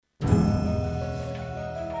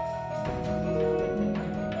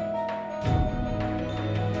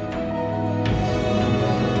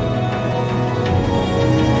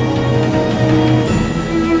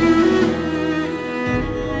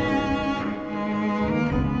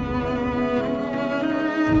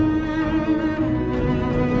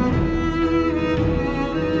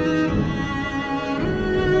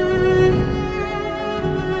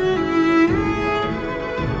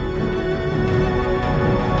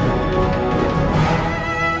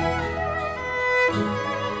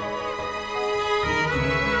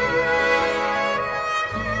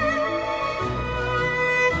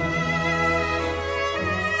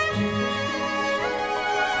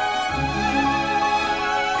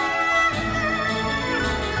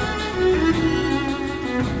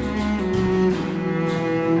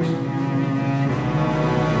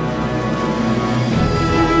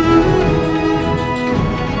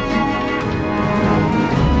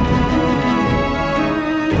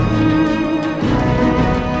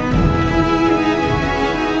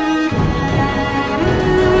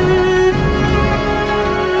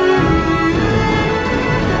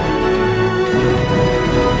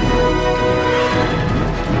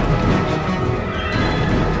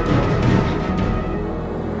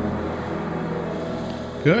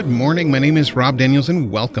Good morning. My name is Rob Daniels, and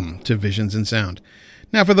welcome to Visions in Sound.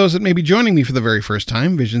 Now, for those that may be joining me for the very first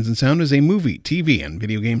time, Visions in Sound is a movie, TV, and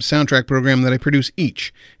video game soundtrack program that I produce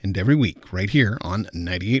each and every week right here on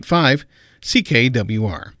 98.5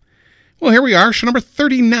 CKWR. Well, here we are, show number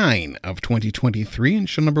 39 of 2023, and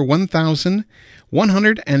show number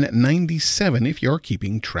 1197 if you're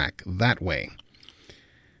keeping track that way.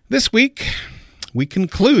 This week, we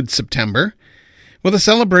conclude September with a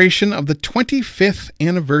celebration of the 25th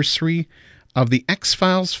anniversary of the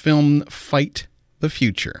X-Files film Fight the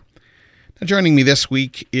Future. Now, joining me this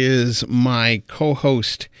week is my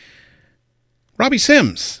co-host, Robbie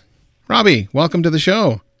Sims. Robbie, welcome to the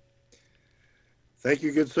show. Thank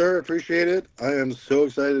you, good sir. Appreciate it. I am so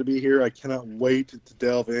excited to be here. I cannot wait to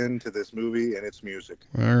delve into this movie and its music.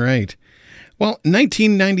 All right. Well,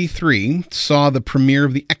 1993 saw the premiere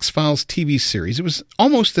of the X-Files TV series. It was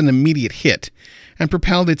almost an immediate hit and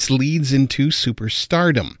propelled its leads into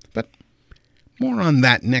superstardom. But more on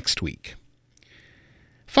that next week.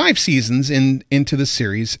 5 seasons into the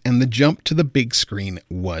series, and the jump to the big screen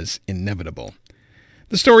was inevitable.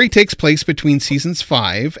 The story takes place between Seasons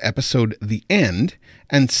 5, episode The End,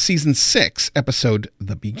 and Season 6, episode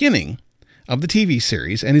The Beginning of the TV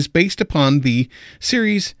series, and is based upon the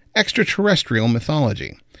series' extraterrestrial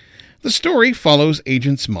mythology. The story follows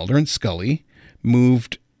Agents Mulder and Scully,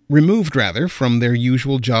 removed from their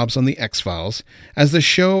usual jobs on the X-Files, as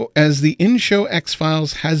the in-show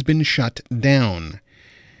X-Files has been shut down.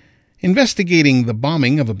 Investigating the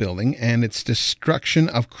bombing of a building and its destruction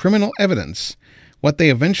of criminal evidence, what they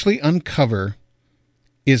eventually uncover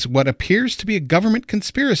is what appears to be a government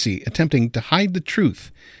conspiracy attempting to hide the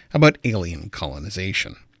truth about alien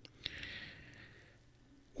colonization.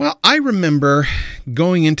 Well, I remember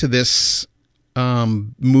going into this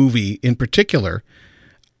movie in particular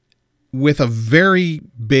with a very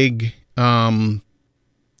big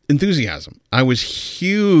enthusiasm. I was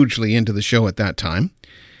hugely into the show at that time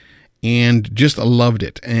and just loved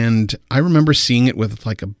it. And I remember seeing it with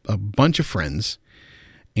like a bunch of friends.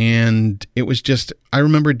 And it was just, I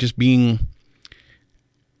remember just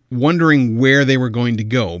wondering where they were going to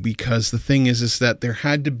go, because the thing is that there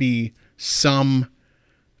had to be some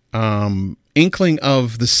inkling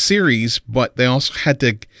of the series, but they also had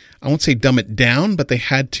to, I won't say dumb it down, but they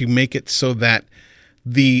had to make it so that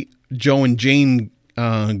the Joe and Jane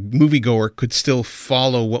moviegoer could still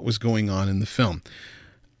follow what was going on in the film.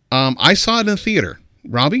 I saw it in the theater.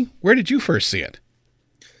 Robbie, where did you first see it?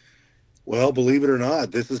 Well, believe it or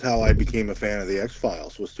not, this is how I became a fan of the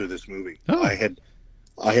X-Files, was through this movie. Oh.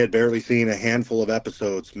 I had barely seen a handful of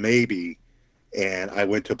episodes, maybe, and I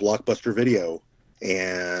went to Blockbuster Video,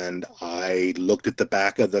 and I looked at the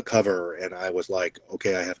back of the cover, and I was like,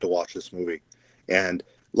 okay, I have to watch this movie. And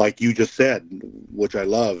like you just said, which I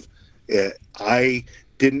love, I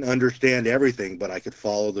didn't understand everything, but I could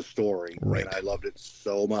follow the story. Right. And I loved it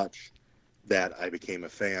so much that I became a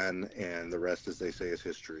fan, and the rest, as they say, is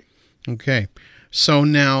history. Okay. So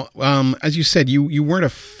now, as you said, you weren't a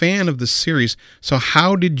fan of the series. So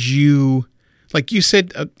how did you, like you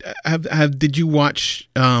said, did you watch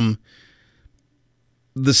the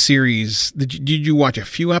series? Did you watch a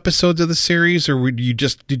few episodes of the series, or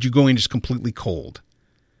did you go in just completely cold?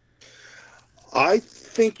 I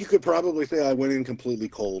think you could probably say I went in completely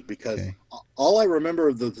cold, because all I remember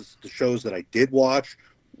of the shows that I did watch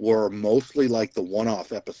were mostly like the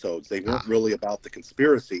one-off episodes. They weren't really about the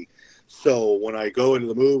conspiracy. So when I go into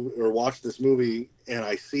the movie or watch this movie and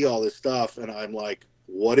I see all this stuff and I'm like,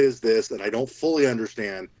 what is this? And I don't fully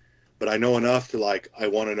understand, but I know enough to I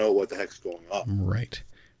want to know what the heck's going on. Right.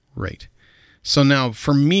 So now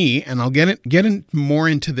for me, and I'll get more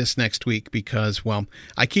into this next week because, well,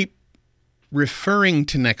 I keep referring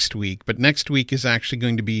to next week, but next week is actually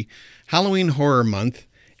going to be Halloween Horror Month,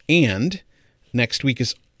 and next week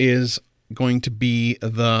is going to be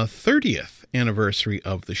the 30th anniversary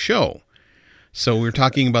of the show. So we're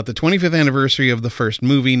talking about the 25th anniversary of the first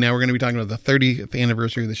movie. Now we're going to be talking about the 30th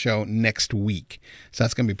anniversary of the show next week. So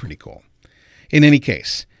that's going to be pretty cool. In any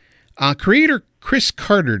case, creator Chris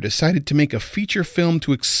Carter decided to make a feature film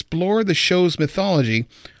to explore the show's mythology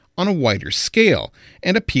on a wider scale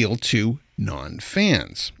and appeal to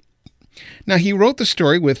non-fans. Now, he wrote the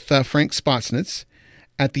story with Frank Spotsnitz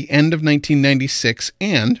at the end of 1996,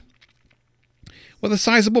 and with a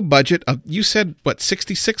sizable budget of, you said, what,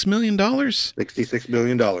 $66 million? $66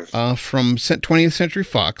 million. From 20th Century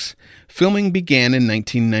Fox, filming began in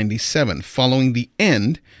 1997, following the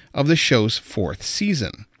end of the show's 4th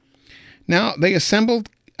season. Now, they assembled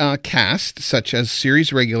a cast such as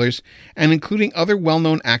series regulars and including other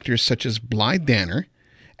well-known actors such as Blythe Danner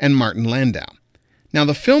and Martin Landau. Now,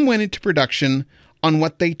 the film went into production on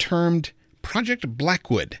what they termed Project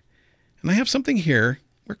Blackwood. And I have something here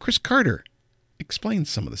where Chris Carter explains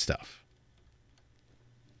some of the stuff.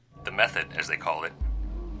 The method, as they call it,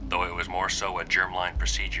 though it was more so a germline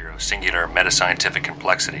procedure of singular metascientific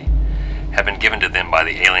complexity, had been given to them by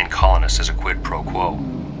the alien colonists as a quid pro quo.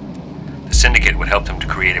 The syndicate would help them to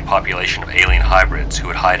create a population of alien hybrids who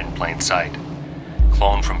would hide in plain sight,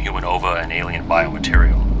 cloned from human ova and alien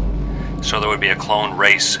biomaterial. So there would be a clone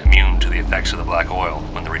race immune to the effects of the black oil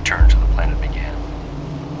when the return to the planet began.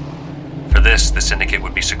 For this, the syndicate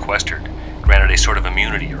would be sequestered, granted a sort of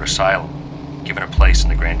immunity or asylum, given a place in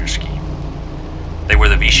the grander scheme. They were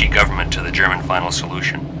the Vichy government to the German final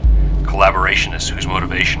solution, collaborationists whose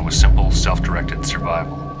motivation was simple, self-directed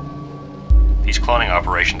survival. These cloning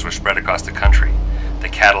operations were spread across the country, the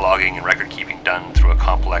cataloging and record-keeping done through a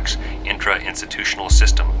complex intra-institutional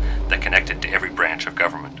system that connected to every branch of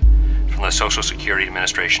government, from the Social Security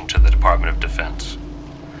Administration to the Department of Defense.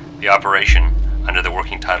 The operation, under the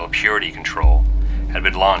working title Purity Control, had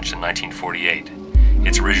been launched in 1948,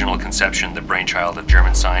 its original conception the brainchild of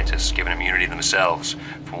German scientists given immunity themselves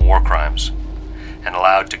from war crimes, and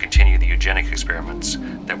allowed to continue the eugenic experiments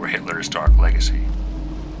that were Hitler's dark legacy.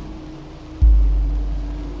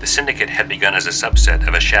 The syndicate had begun as a subset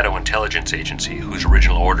of a shadow intelligence agency whose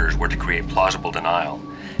original orders were to create plausible denial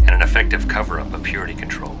and an effective cover-up of purity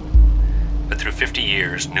control. But through 50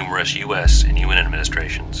 years, numerous U.S. and UN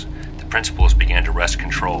administrations, the principles began to wrest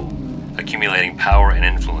control, accumulating power and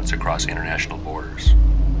influence across international borders.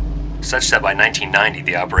 Such that by 1990,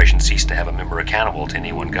 the operation ceased to have a member accountable to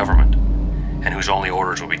any one government, and whose only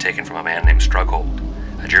orders would be taken from a man named Strughold,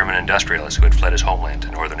 a German industrialist who had fled his homeland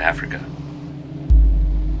to northern Africa.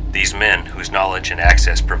 These men, whose knowledge and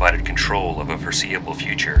access provided control of a foreseeable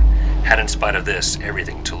future, had in spite of this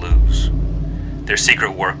everything to lose. Their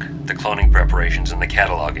secret work, the cloning preparations and the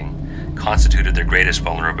cataloging, constituted their greatest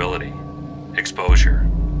vulnerability: exposure.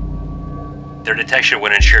 Their detection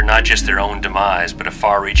would ensure not just their own demise, but a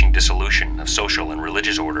far-reaching dissolution of social and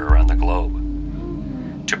religious order around the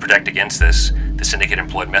globe. To protect against this, the syndicate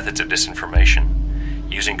employed methods of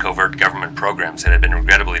disinformation, using covert government programs that had been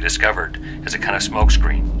regrettably discovered as a kind of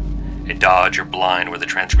smokescreen, a dodge or blind where the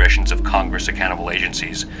transgressions of Congress-accountable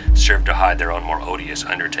agencies served to hide their own more odious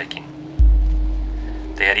undertaking.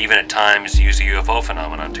 They had even at times used the UFO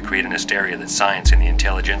phenomenon to create an hysteria that science and the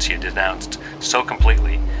intelligentsia denounced so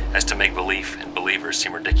completely as to make belief and believers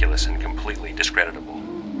seem ridiculous and completely discreditable.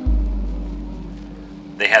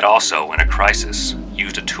 They had also, in a crisis,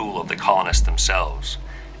 used a tool of the colonists themselves,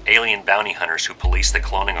 alien bounty hunters who policed the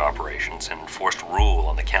cloning operations and enforced rule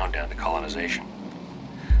on the countdown to colonization.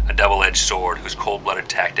 A double-edged sword whose cold-blooded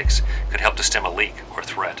tactics could help to stem a leak or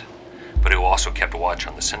threat, but who also kept watch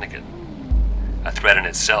on the syndicate. A threat in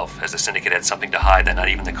itself, as the syndicate had something to hide that not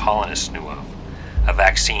even the colonists knew of: a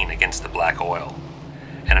vaccine against the black oil,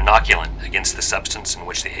 an inoculant against the substance in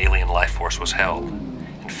which the alien life force was held,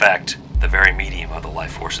 in fact, the very medium of the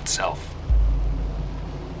life force itself.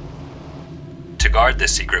 To guard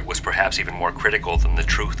this secret was perhaps even more critical than the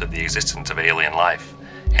truth of the existence of alien life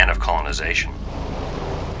and of colonization.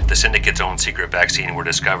 If the syndicate's own secret vaccine were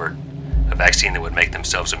discovered, a vaccine that would make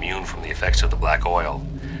themselves immune from the effects of the black oil,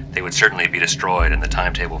 they would certainly be destroyed and the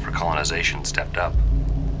timetable for colonization stepped up.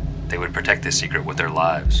 They would protect this secret with their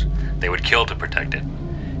lives. They would kill to protect it,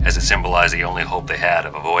 as it symbolized the only hope they had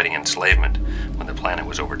of avoiding enslavement when the planet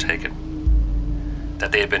was overtaken.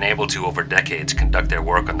 That they had been able to, over decades, conduct their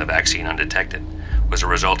work on the vaccine undetected was a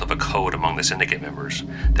result of a code among the syndicate members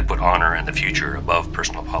that put honor and the future above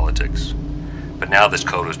personal politics. But now this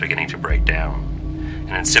code was beginning to break down,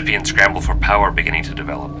 an incipient scramble for power beginning to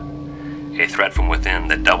develop, a threat from within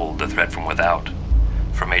that doubled the threat from without,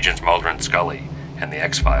 from Agents Mulder and Scully and the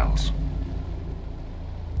X-Files.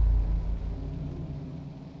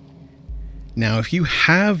 Now, if you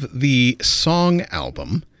have the song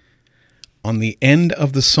album, on the end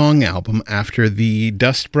of the song album, after the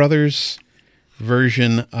Dust Brothers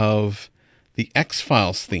version of the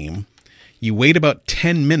X-Files theme, you wait about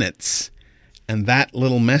 10 minutes and that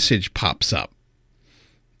little message pops up.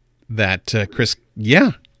 That, Chris,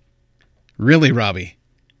 yeah, really, Robbie.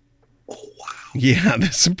 Oh, wow. Yeah,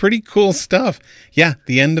 there's some pretty cool stuff. Yeah,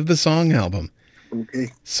 the end of the song album.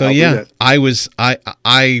 Okay. So yeah,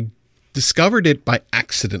 I discovered it by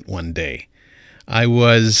accident one day. I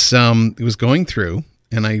was going through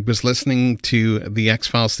and I was listening to the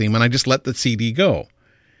X-Files theme and I just let the CD go.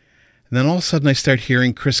 And then all of a sudden I start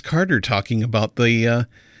hearing Chris Carter talking about the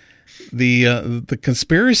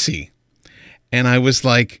conspiracy. And I was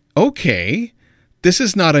like, okay, this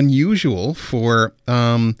is not unusual for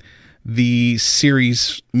the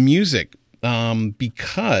series music.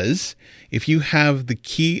 because if you have the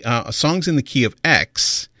key songs in the key of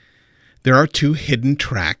X, there are 2 hidden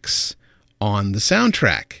tracks on the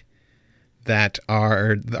soundtrack that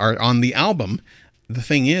are on the album. The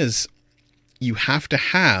thing is, you have to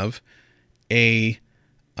have a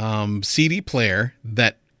CD player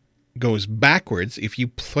that goes backwards. If you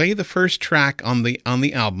play the first track on the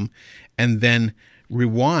album and then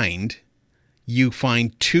rewind, you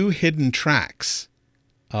find 2 hidden tracks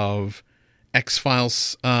of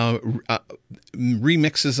X-Files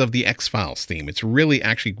remixes of the X-Files theme. It's really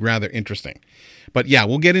actually rather interesting. But yeah,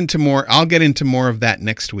 I'll get into more of that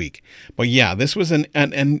next week. But yeah, this was an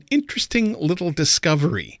interesting little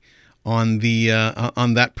discovery on the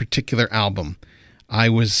on that particular album. I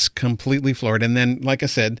was completely floored. And then, like I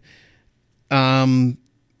said,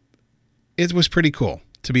 it was pretty cool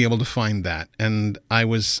to be able to find that. And I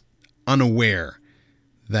was unaware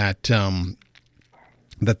that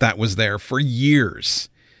that was there for years.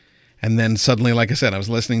 And then suddenly, like I said, I was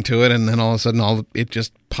listening to it, and then all of a sudden it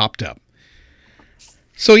just popped up.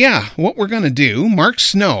 So yeah, what we're going to do, Mark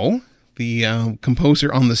Snow, the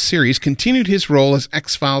composer on the series, continued his role as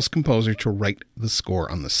X-Files composer to write the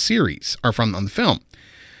score on the series, or on the film.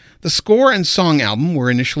 The score and song album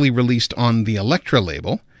were initially released on the Elektra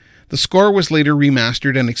label. The score was later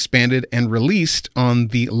remastered and expanded and released on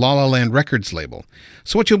the La La Land Records label.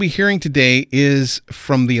 So what you'll be hearing today is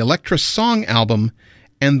from the Elektra song album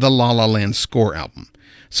and the La La Land score album.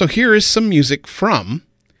 So here is some music from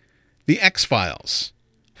the X-Files,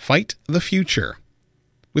 Fight the Future,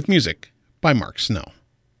 with music by Mark Snow.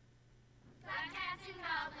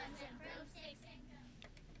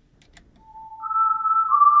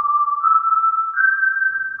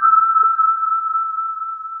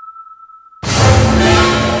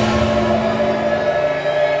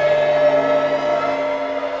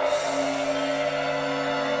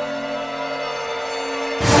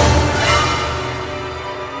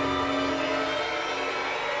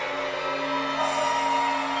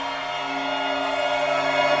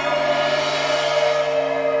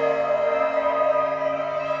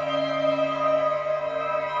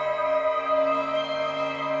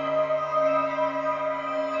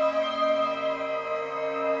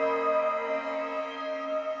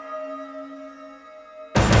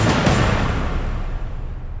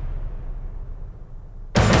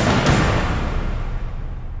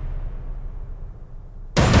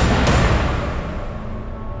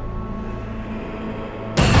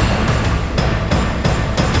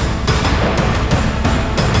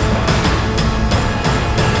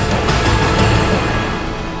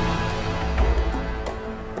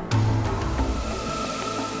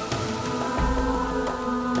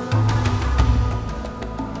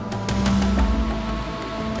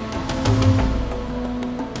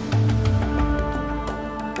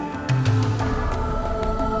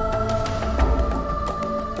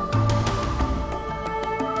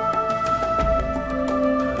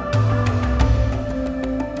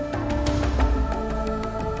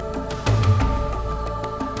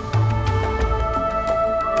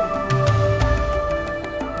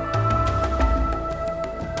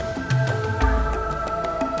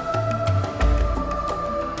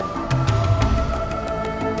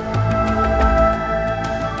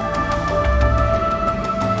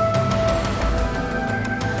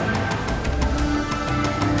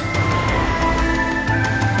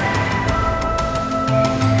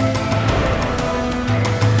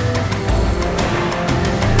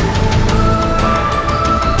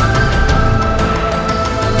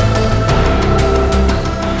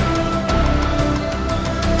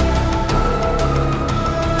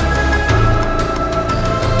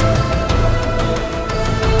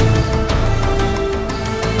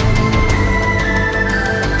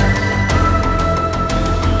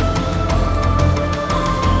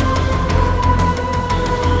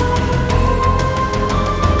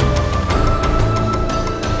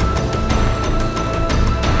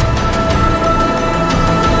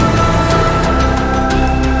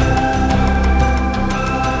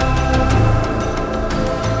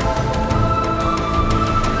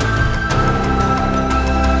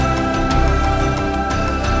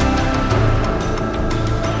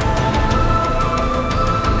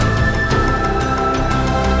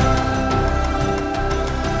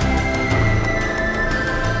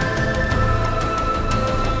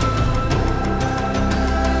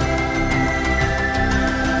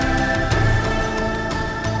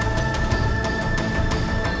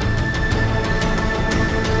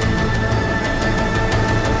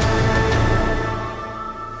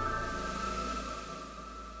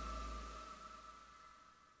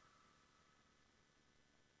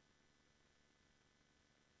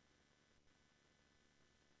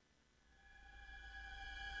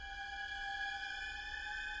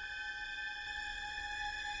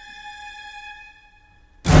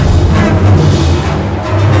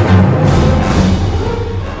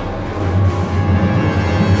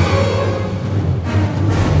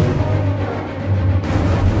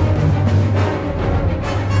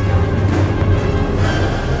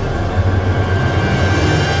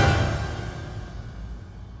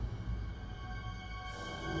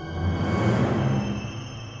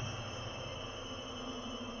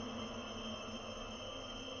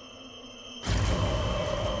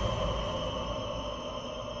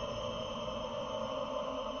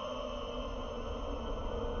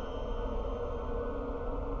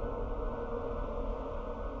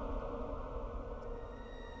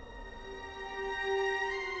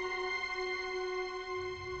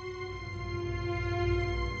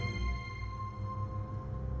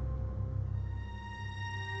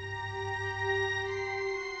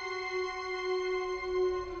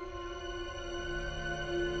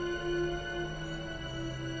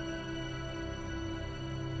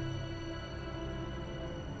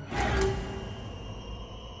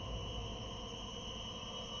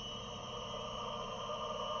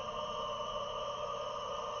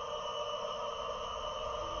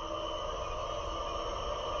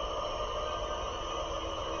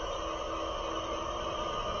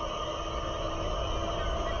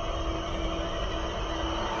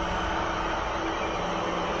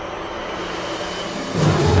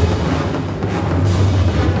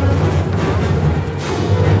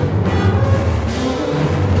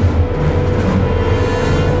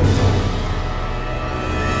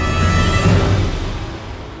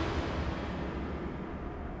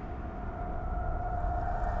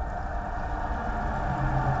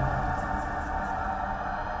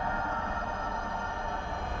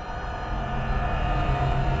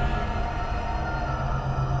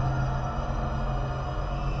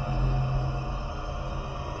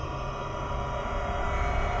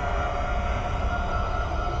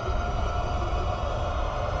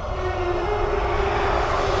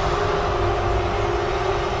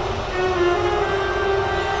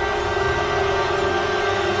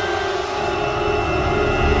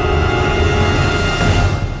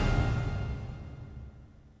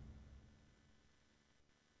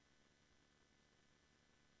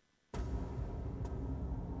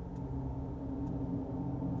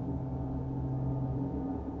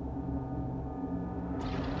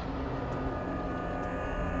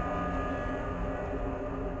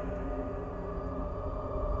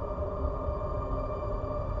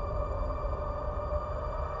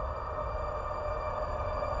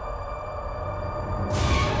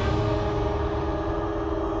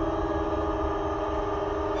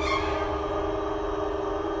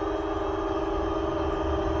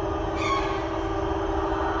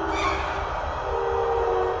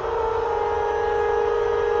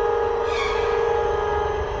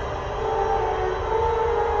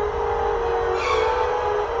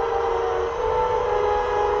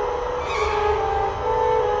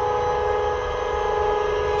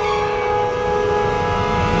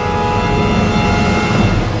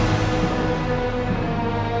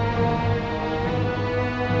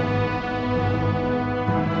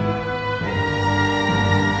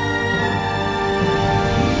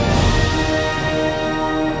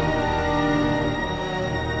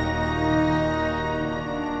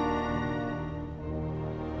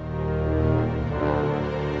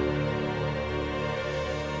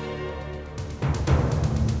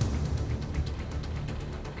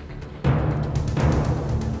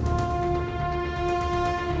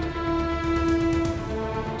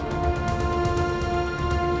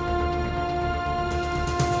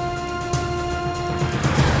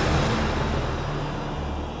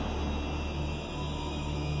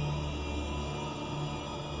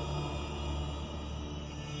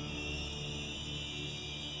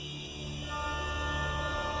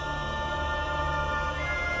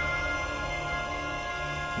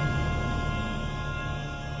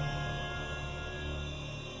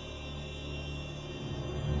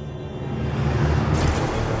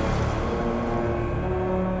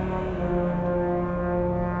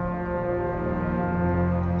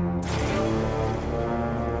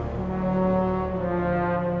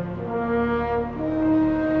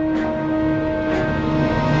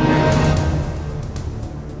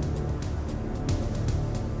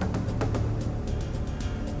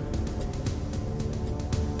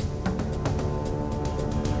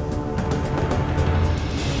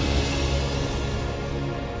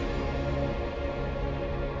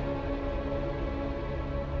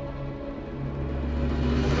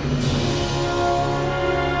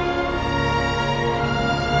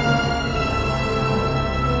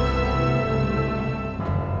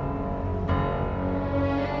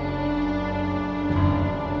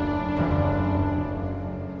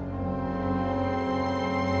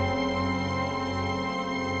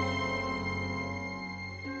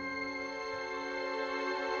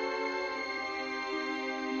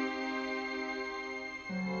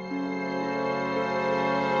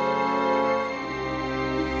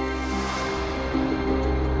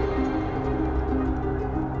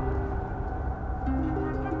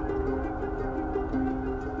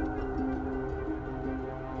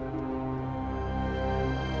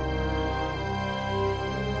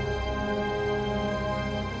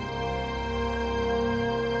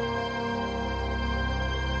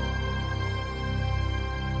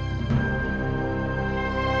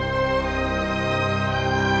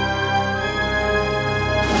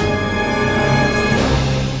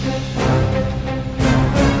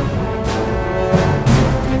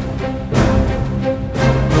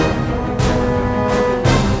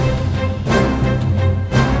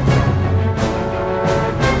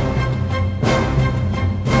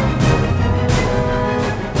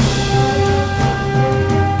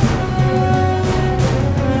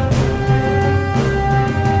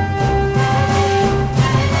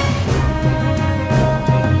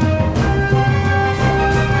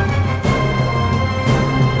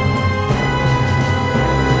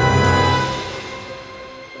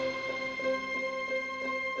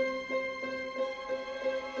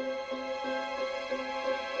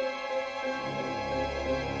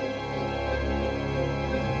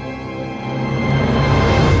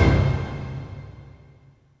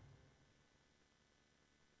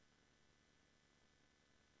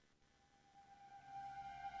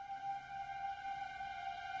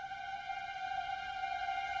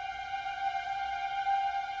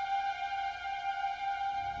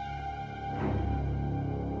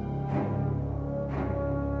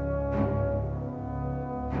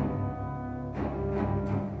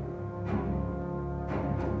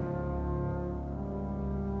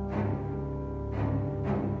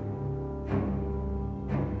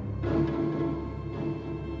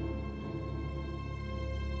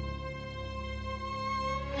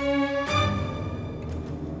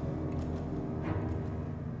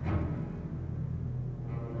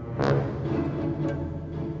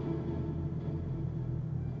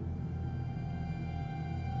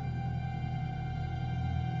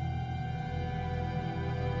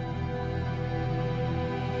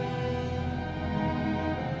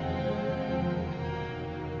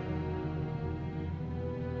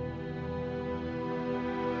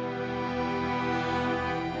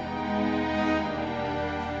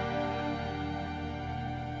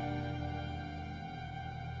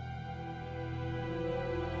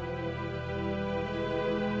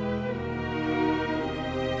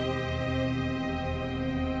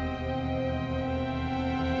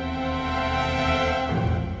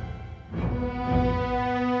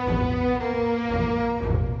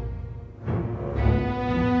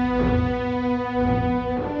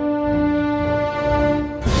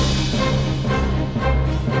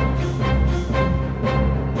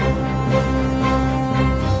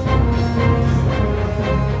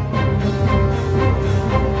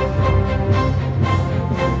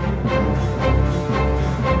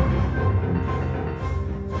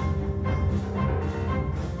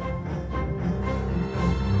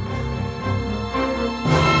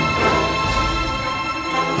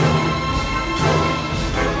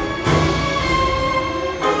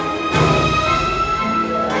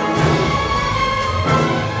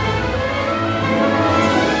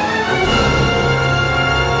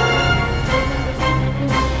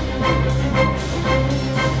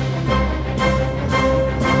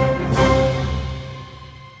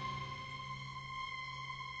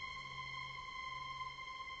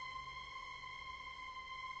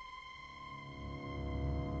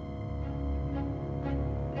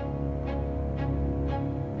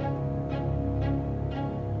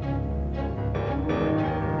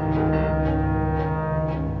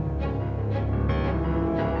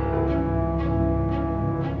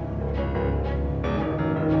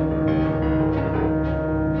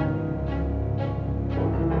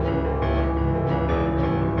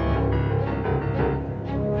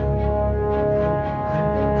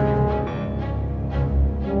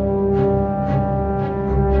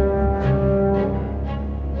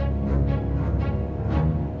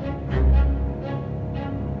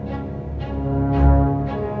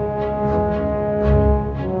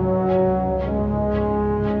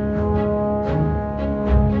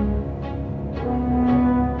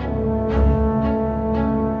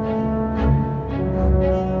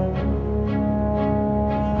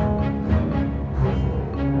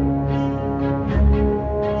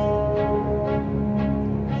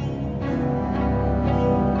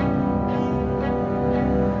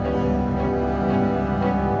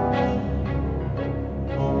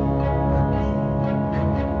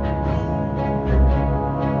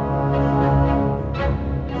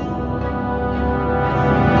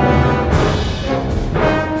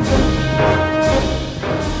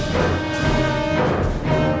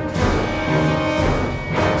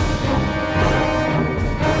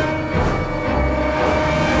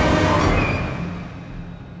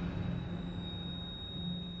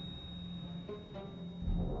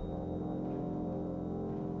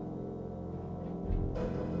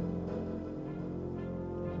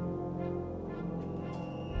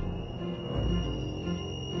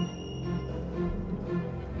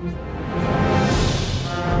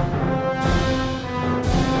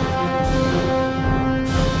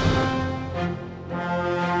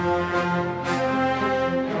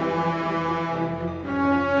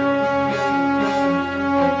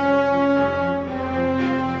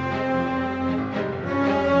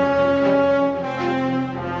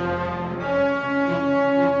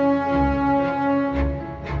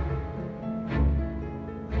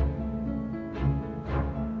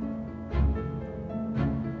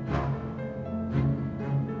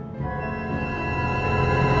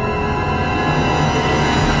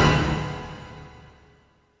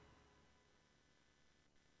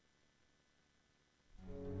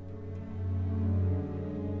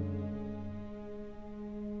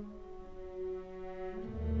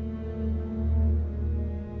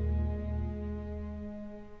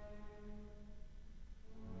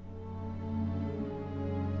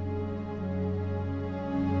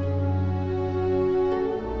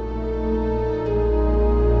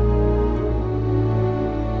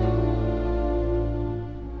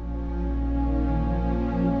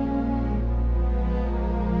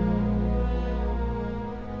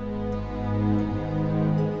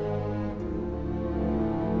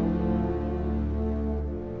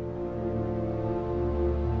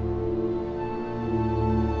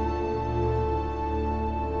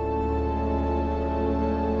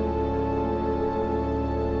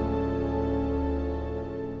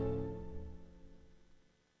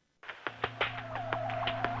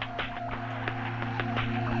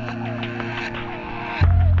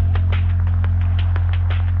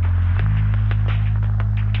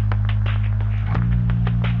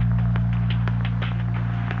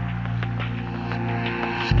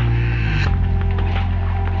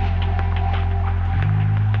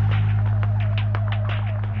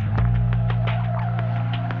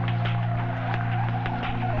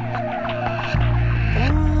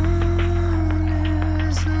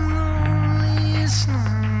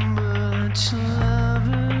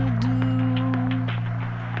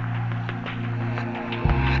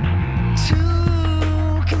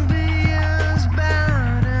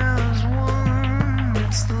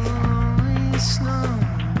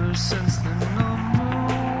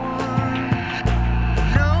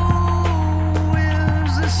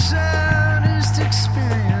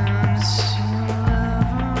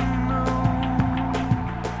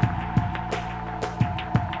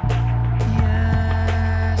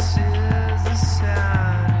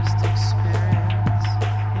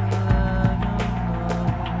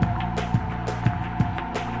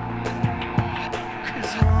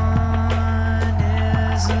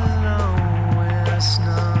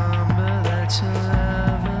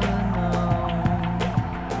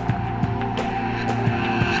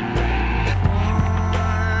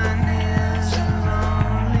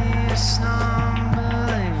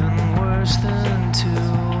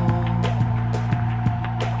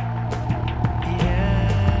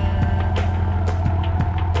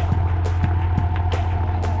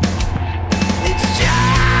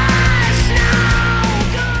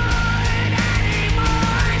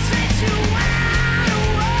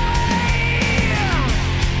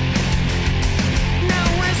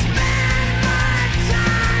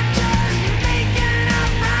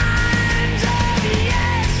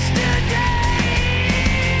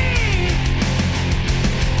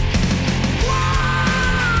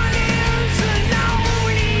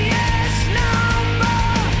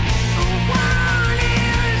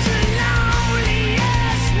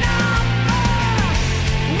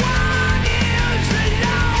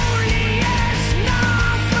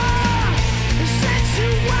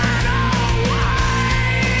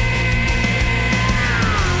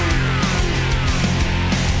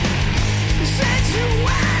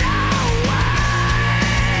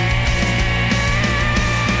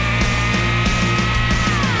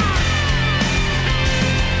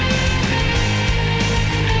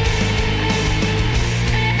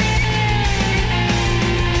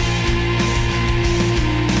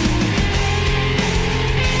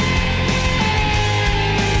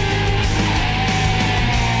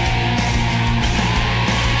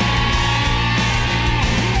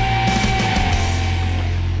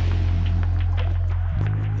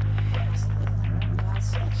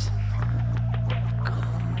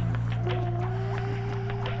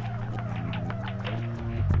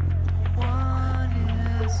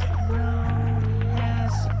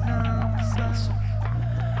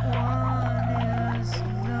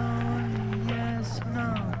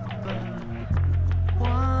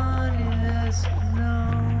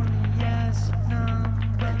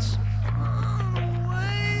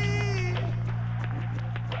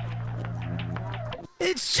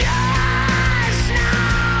 It's just no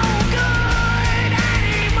good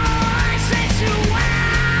anymore since you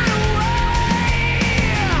went away.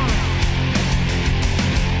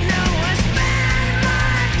 Now I spend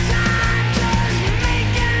my time just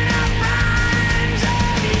making up rhymes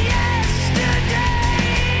of yesterday.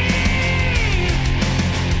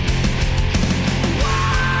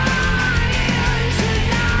 One is the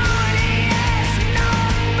loneliest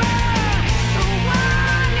number.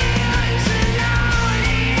 One is the loneliest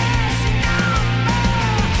number.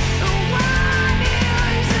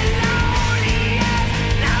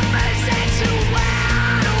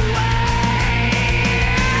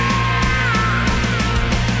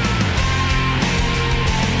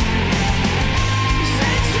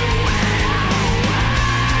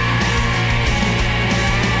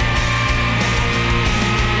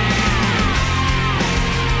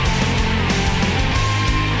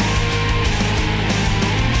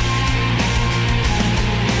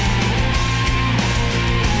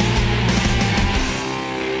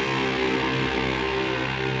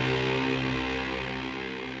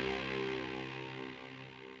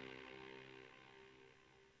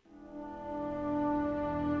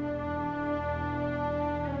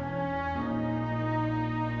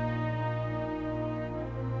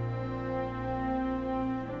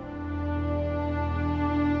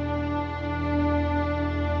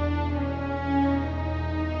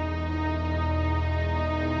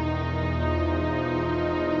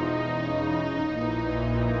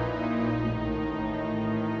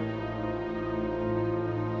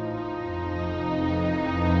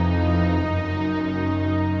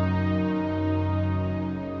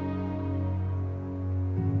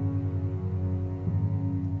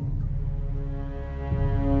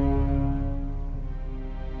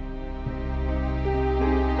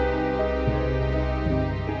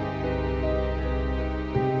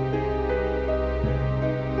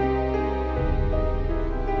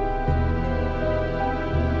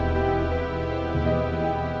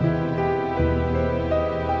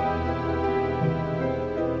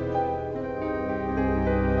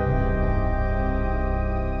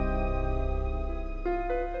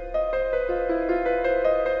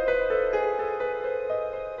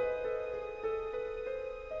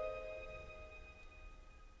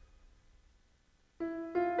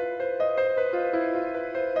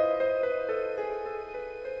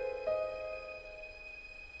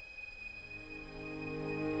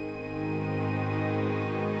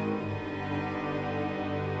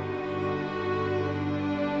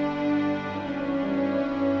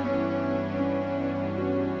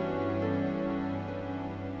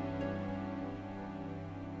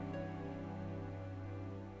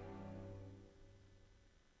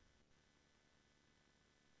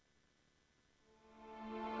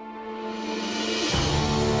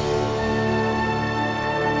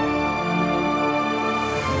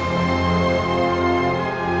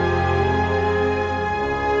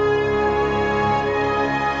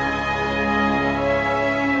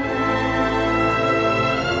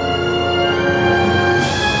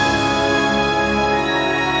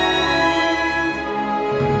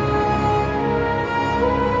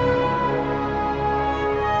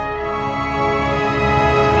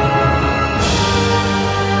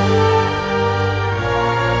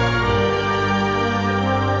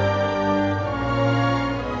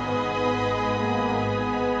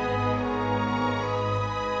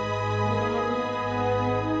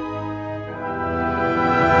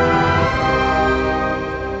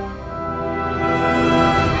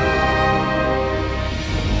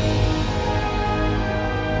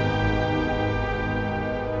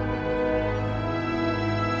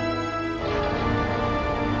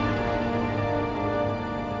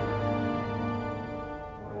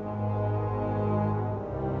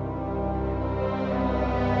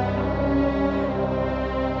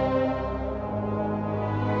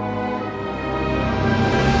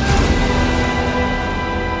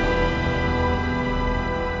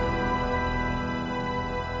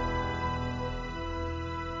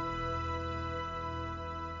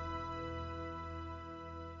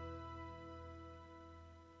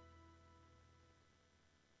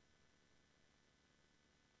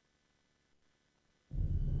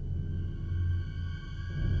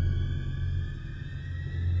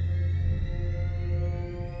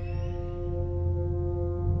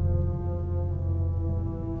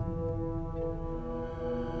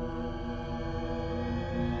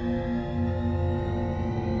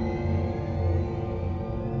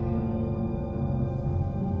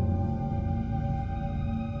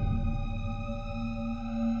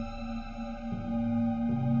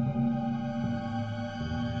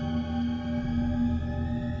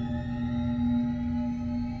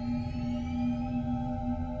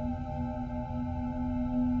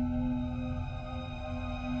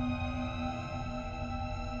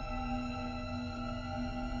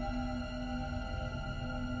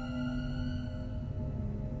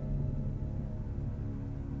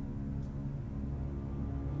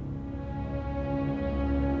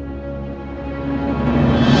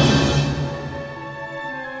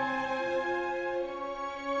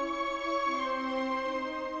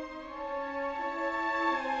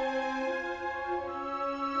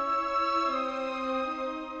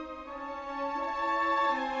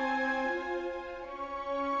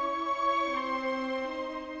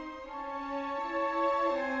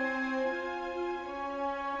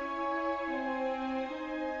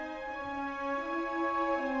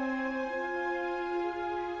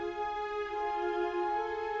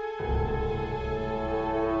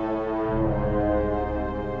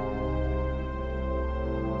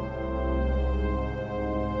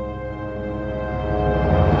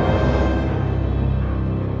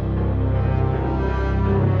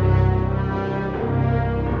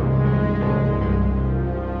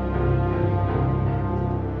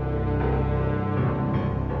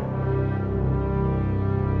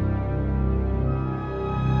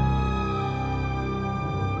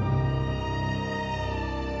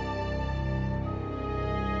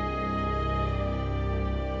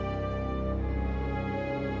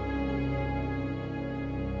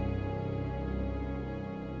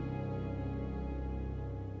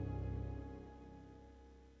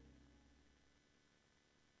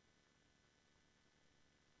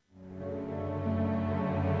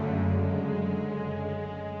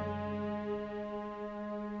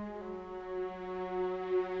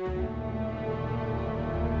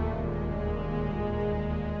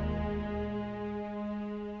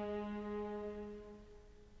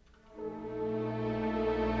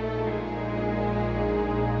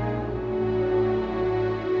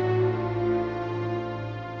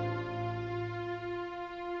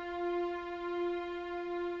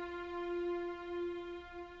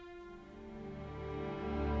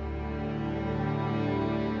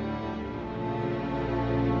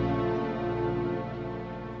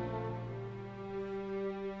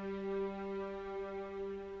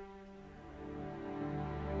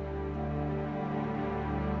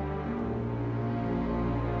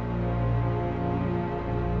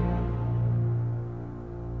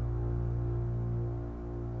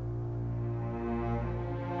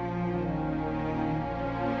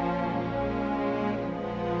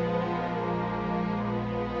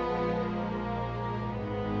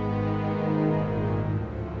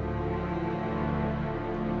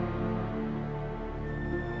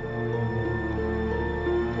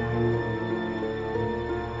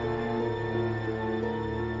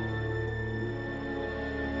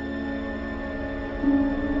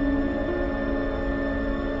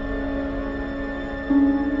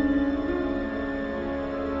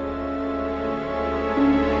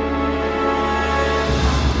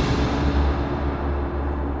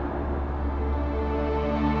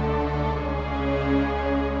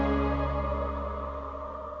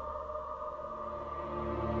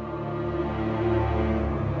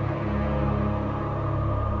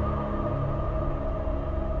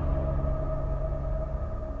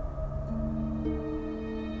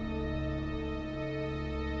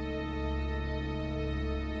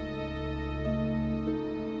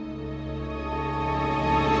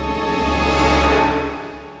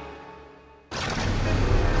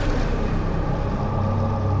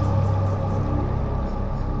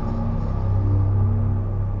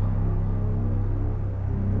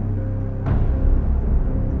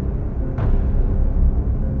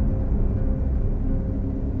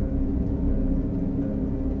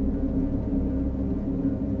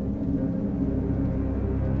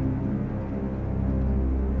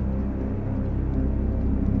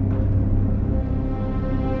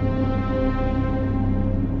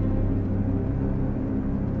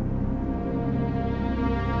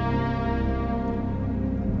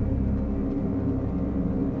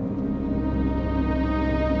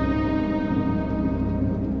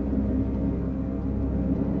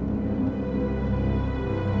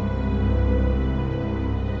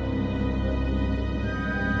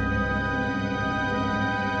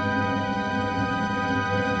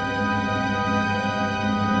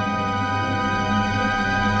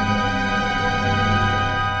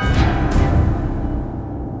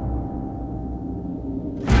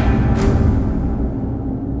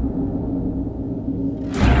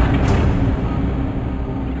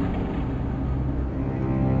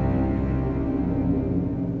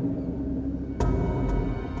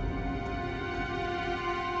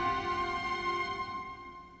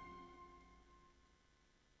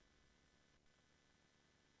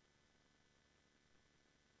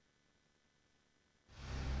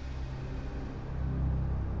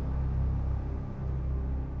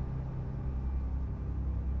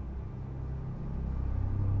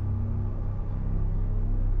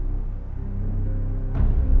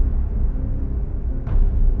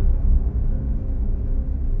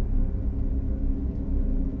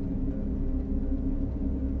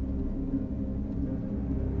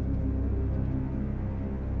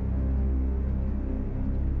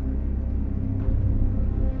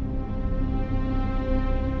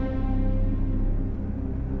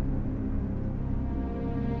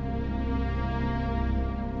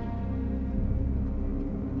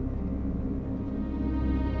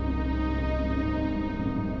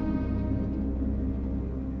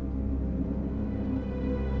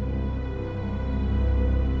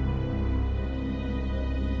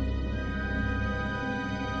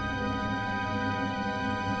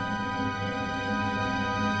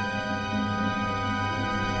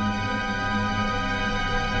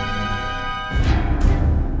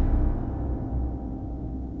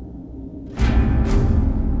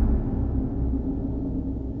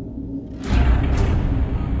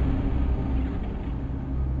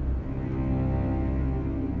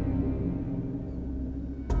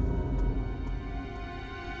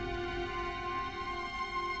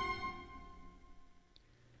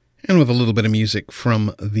 And with a little bit of music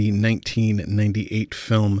from the 1998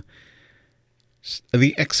 film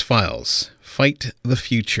The X-Files, Fight the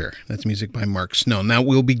Future. That's music by Mark Snow. Now,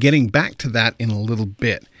 we'll be getting back to that in a little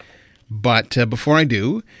bit. But before I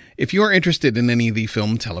do, if you are interested in any of the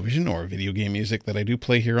film, television, or video game music that I do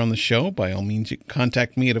play here on the show, by all means, you can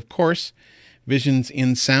contact me at, of course,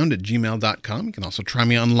 visionsinsound@gmail.com. You can also try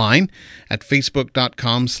me online at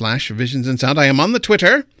facebook.com/visionsinsound. I am on the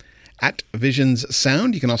Twitter at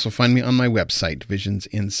visionssound. You can also find me on my website,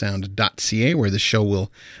 visionsinsound.ca, where the show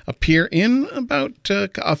will appear in about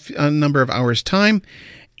a number of hours' time.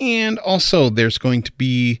 And also, there's going to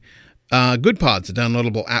be Good Pods, a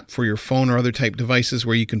downloadable app for your phone or other type devices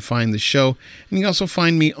where you can find the show. And you can also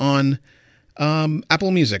find me on Apple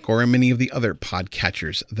Music or many of the other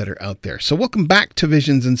podcatchers that are out there. So welcome back to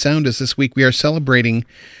Visions in Sound, as this week we are celebrating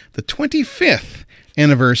the 25th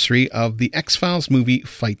anniversary of the X-Files movie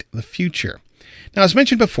Fight the Future. Now, as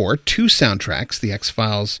mentioned before, two soundtracks, the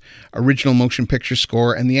X-Files original motion picture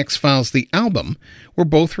score and the X-Files the album, were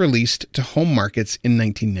both released to home markets in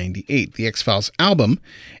 1998. The X-Files album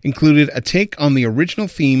included a take on the original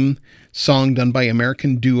theme song done by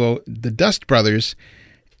American duo the Dust Brothers,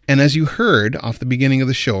 and as you heard off the beginning of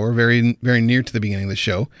the show, or very, very near to the beginning of the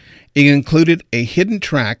show, it included a hidden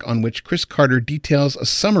track on which Chris Carter details a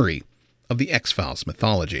summary of the X-Files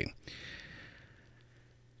mythology.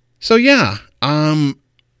 So yeah,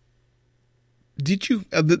 did you?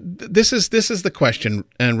 This is the question,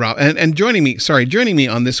 and Rob, and joining me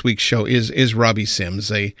on this week's show is Robbie Sims,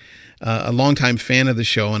 a longtime fan of the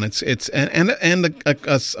show, and it's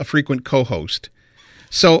a frequent co-host.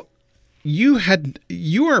 So you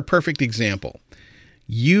are a perfect example.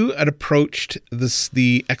 You had approached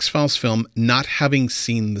the X-Files film not having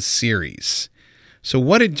seen the series. So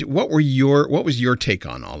what was your take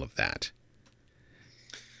on all of that?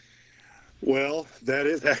 Well, that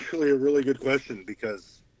is actually a really good question,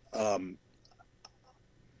 because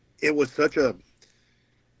it was such a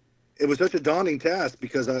daunting task,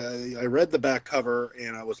 because I read the back cover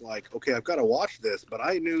and I was like, okay, I've got to watch this, but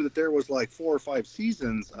I knew that there was like 4 or 5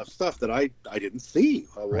 seasons of stuff that I didn't see.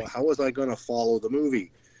 Right. How was I going to follow the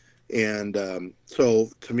movie? And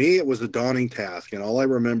so to me, it was a daunting task, and all I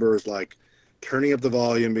remember is like turning up the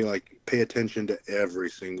volume, being like, pay attention to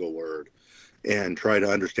every single word and try to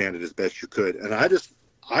understand it as best you could. And I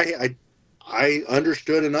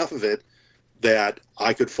understood enough of it that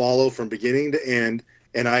I could follow from beginning to end.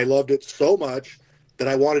 And I loved it so much that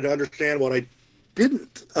I wanted to understand what I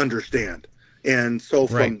didn't understand. And so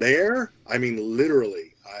from there, I mean,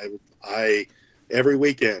 literally, I every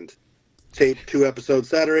weekend taped 2 episodes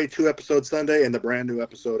Saturday, 2 episodes Sunday, and the brand new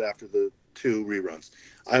episode after the 2 reruns.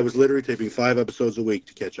 I was literally taping 5 episodes a week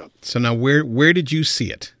to catch up. So now, where did you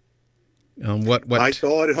see it? What? I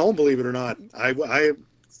saw it at home, believe it or not. I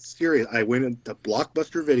serious. I went into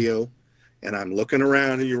Blockbuster Video, and I'm looking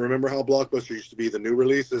around, and you remember how Blockbuster used to be. The new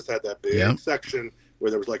releases had that big section where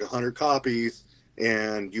there was like 100 copies,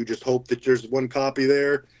 and you just hope that there's 1 copy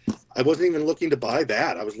there. I wasn't even looking to buy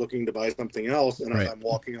that. I was looking to buy something else, and as I'm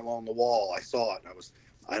walking along the wall, I saw it,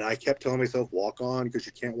 and I kept telling myself, walk on, because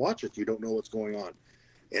you can't watch it. You don't know what's going on.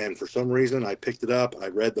 And for some reason, I picked it up, I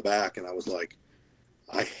read the back, and I was like,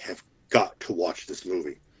 I have got to watch this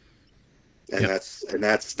movie. And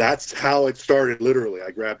that's how it started. Literally,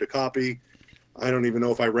 I grabbed a copy. I don't even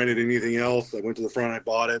know if I rented anything else. I went to the front, I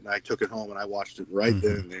bought it, and I took it home, and I watched it right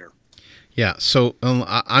then and there. Yeah, so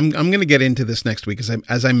I'm going to get into this next week,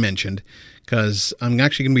 as I mentioned, because I'm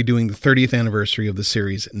actually going to be doing the 30th anniversary of the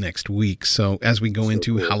series next week. So as we go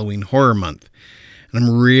into Halloween Horror Month, and I'm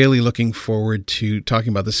really looking forward to talking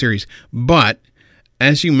about the series. But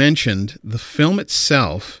as you mentioned, the film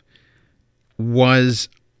itself was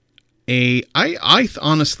I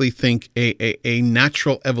honestly think a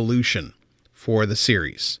natural evolution for the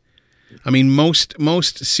series. I mean, most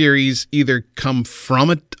series either come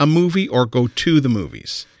from a movie or go to the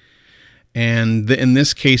movies. And in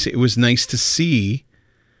this case, it was nice to see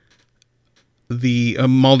the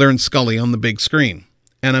Mulder and Scully on the big screen.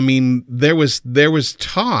 And I mean, there was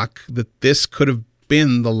talk that this could have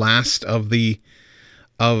been the last of the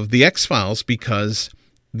X-Files, because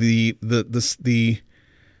the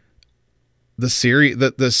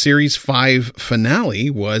series 5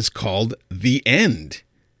 finale was called The End.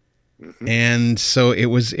 Mm-hmm. And so it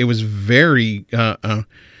was very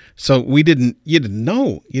so you didn't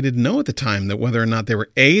know at the time that whether or not they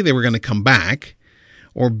were going to come back,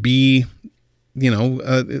 or B,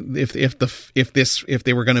 if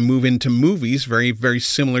they were going to move into movies very, very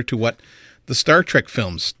similar to what the Star Trek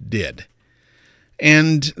films did.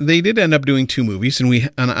 And they did end up doing 2 movies, and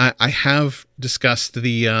I have discussed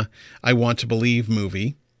the I Want to Believe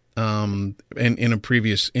movie in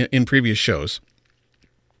previous shows.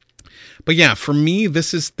 But yeah, for me,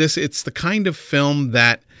 it's the kind of film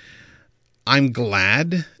that I'm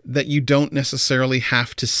glad that you don't necessarily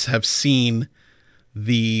have to have seen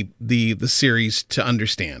the series to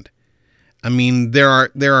understand. I mean, there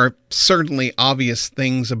are certainly obvious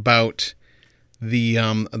things about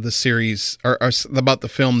the series or about the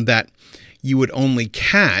film that you would only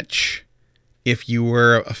catch if you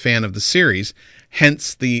were a fan of the series.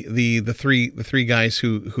 Hence the three guys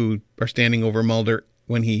who are standing over Mulder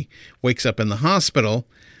when he wakes up in the hospital.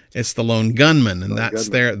 It's the lone gunman, and that's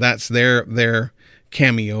their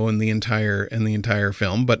cameo in the entire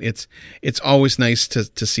film. But it's always nice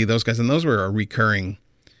to see those guys, and those were a recurring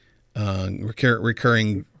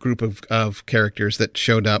group of characters that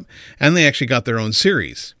showed up, and they actually got their own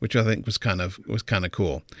series, which I think was kind of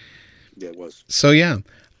cool. Yeah, it was. So yeah,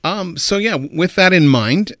 with that in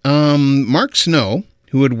mind, Mark Snow,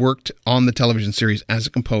 who had worked on the television series as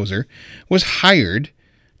a composer, was hired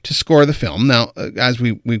to score the film. Now, as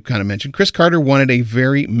we've kind of mentioned, Chris Carter wanted a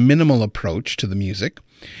very minimal approach to the music.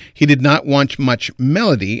 He did not want much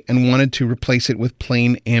melody and wanted to replace it with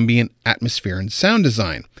plain ambient atmosphere and sound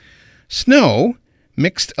design. Snow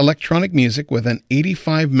mixed electronic music with an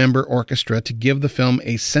 85-member orchestra to give the film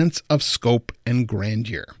a sense of scope and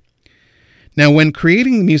grandeur. Now, when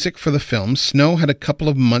creating the music for the film, Snow had a couple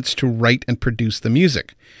of months to write and produce the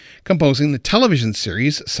music, composing the television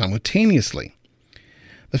series simultaneously.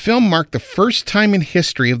 The film marked the first time in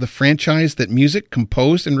history of the franchise that music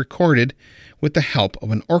composed and recorded with the help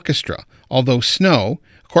of an orchestra, although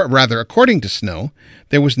according to Snow,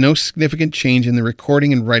 there was no significant change in the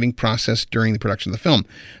recording and writing process during the production of the film.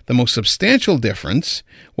 The most substantial difference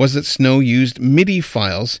was that Snow used MIDI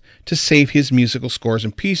files to save his musical scores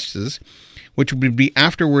and pieces, which would be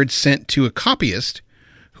afterwards sent to a copyist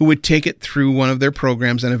who would take it through one of their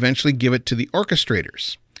programs and eventually give it to the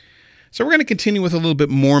orchestrators. So we're going to continue with a little bit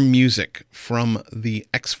more music from the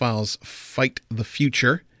X-Files Fight the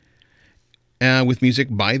Future, with music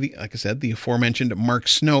by the aforementioned Mark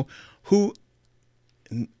Snow, who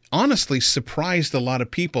honestly surprised a lot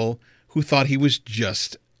of people who thought he was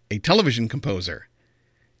just a television composer.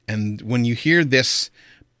 And when you hear this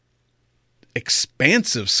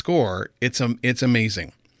expansive score, it's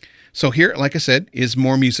amazing. So here, like I said, is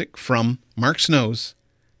more music from Mark Snow's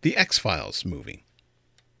The X-Files movie.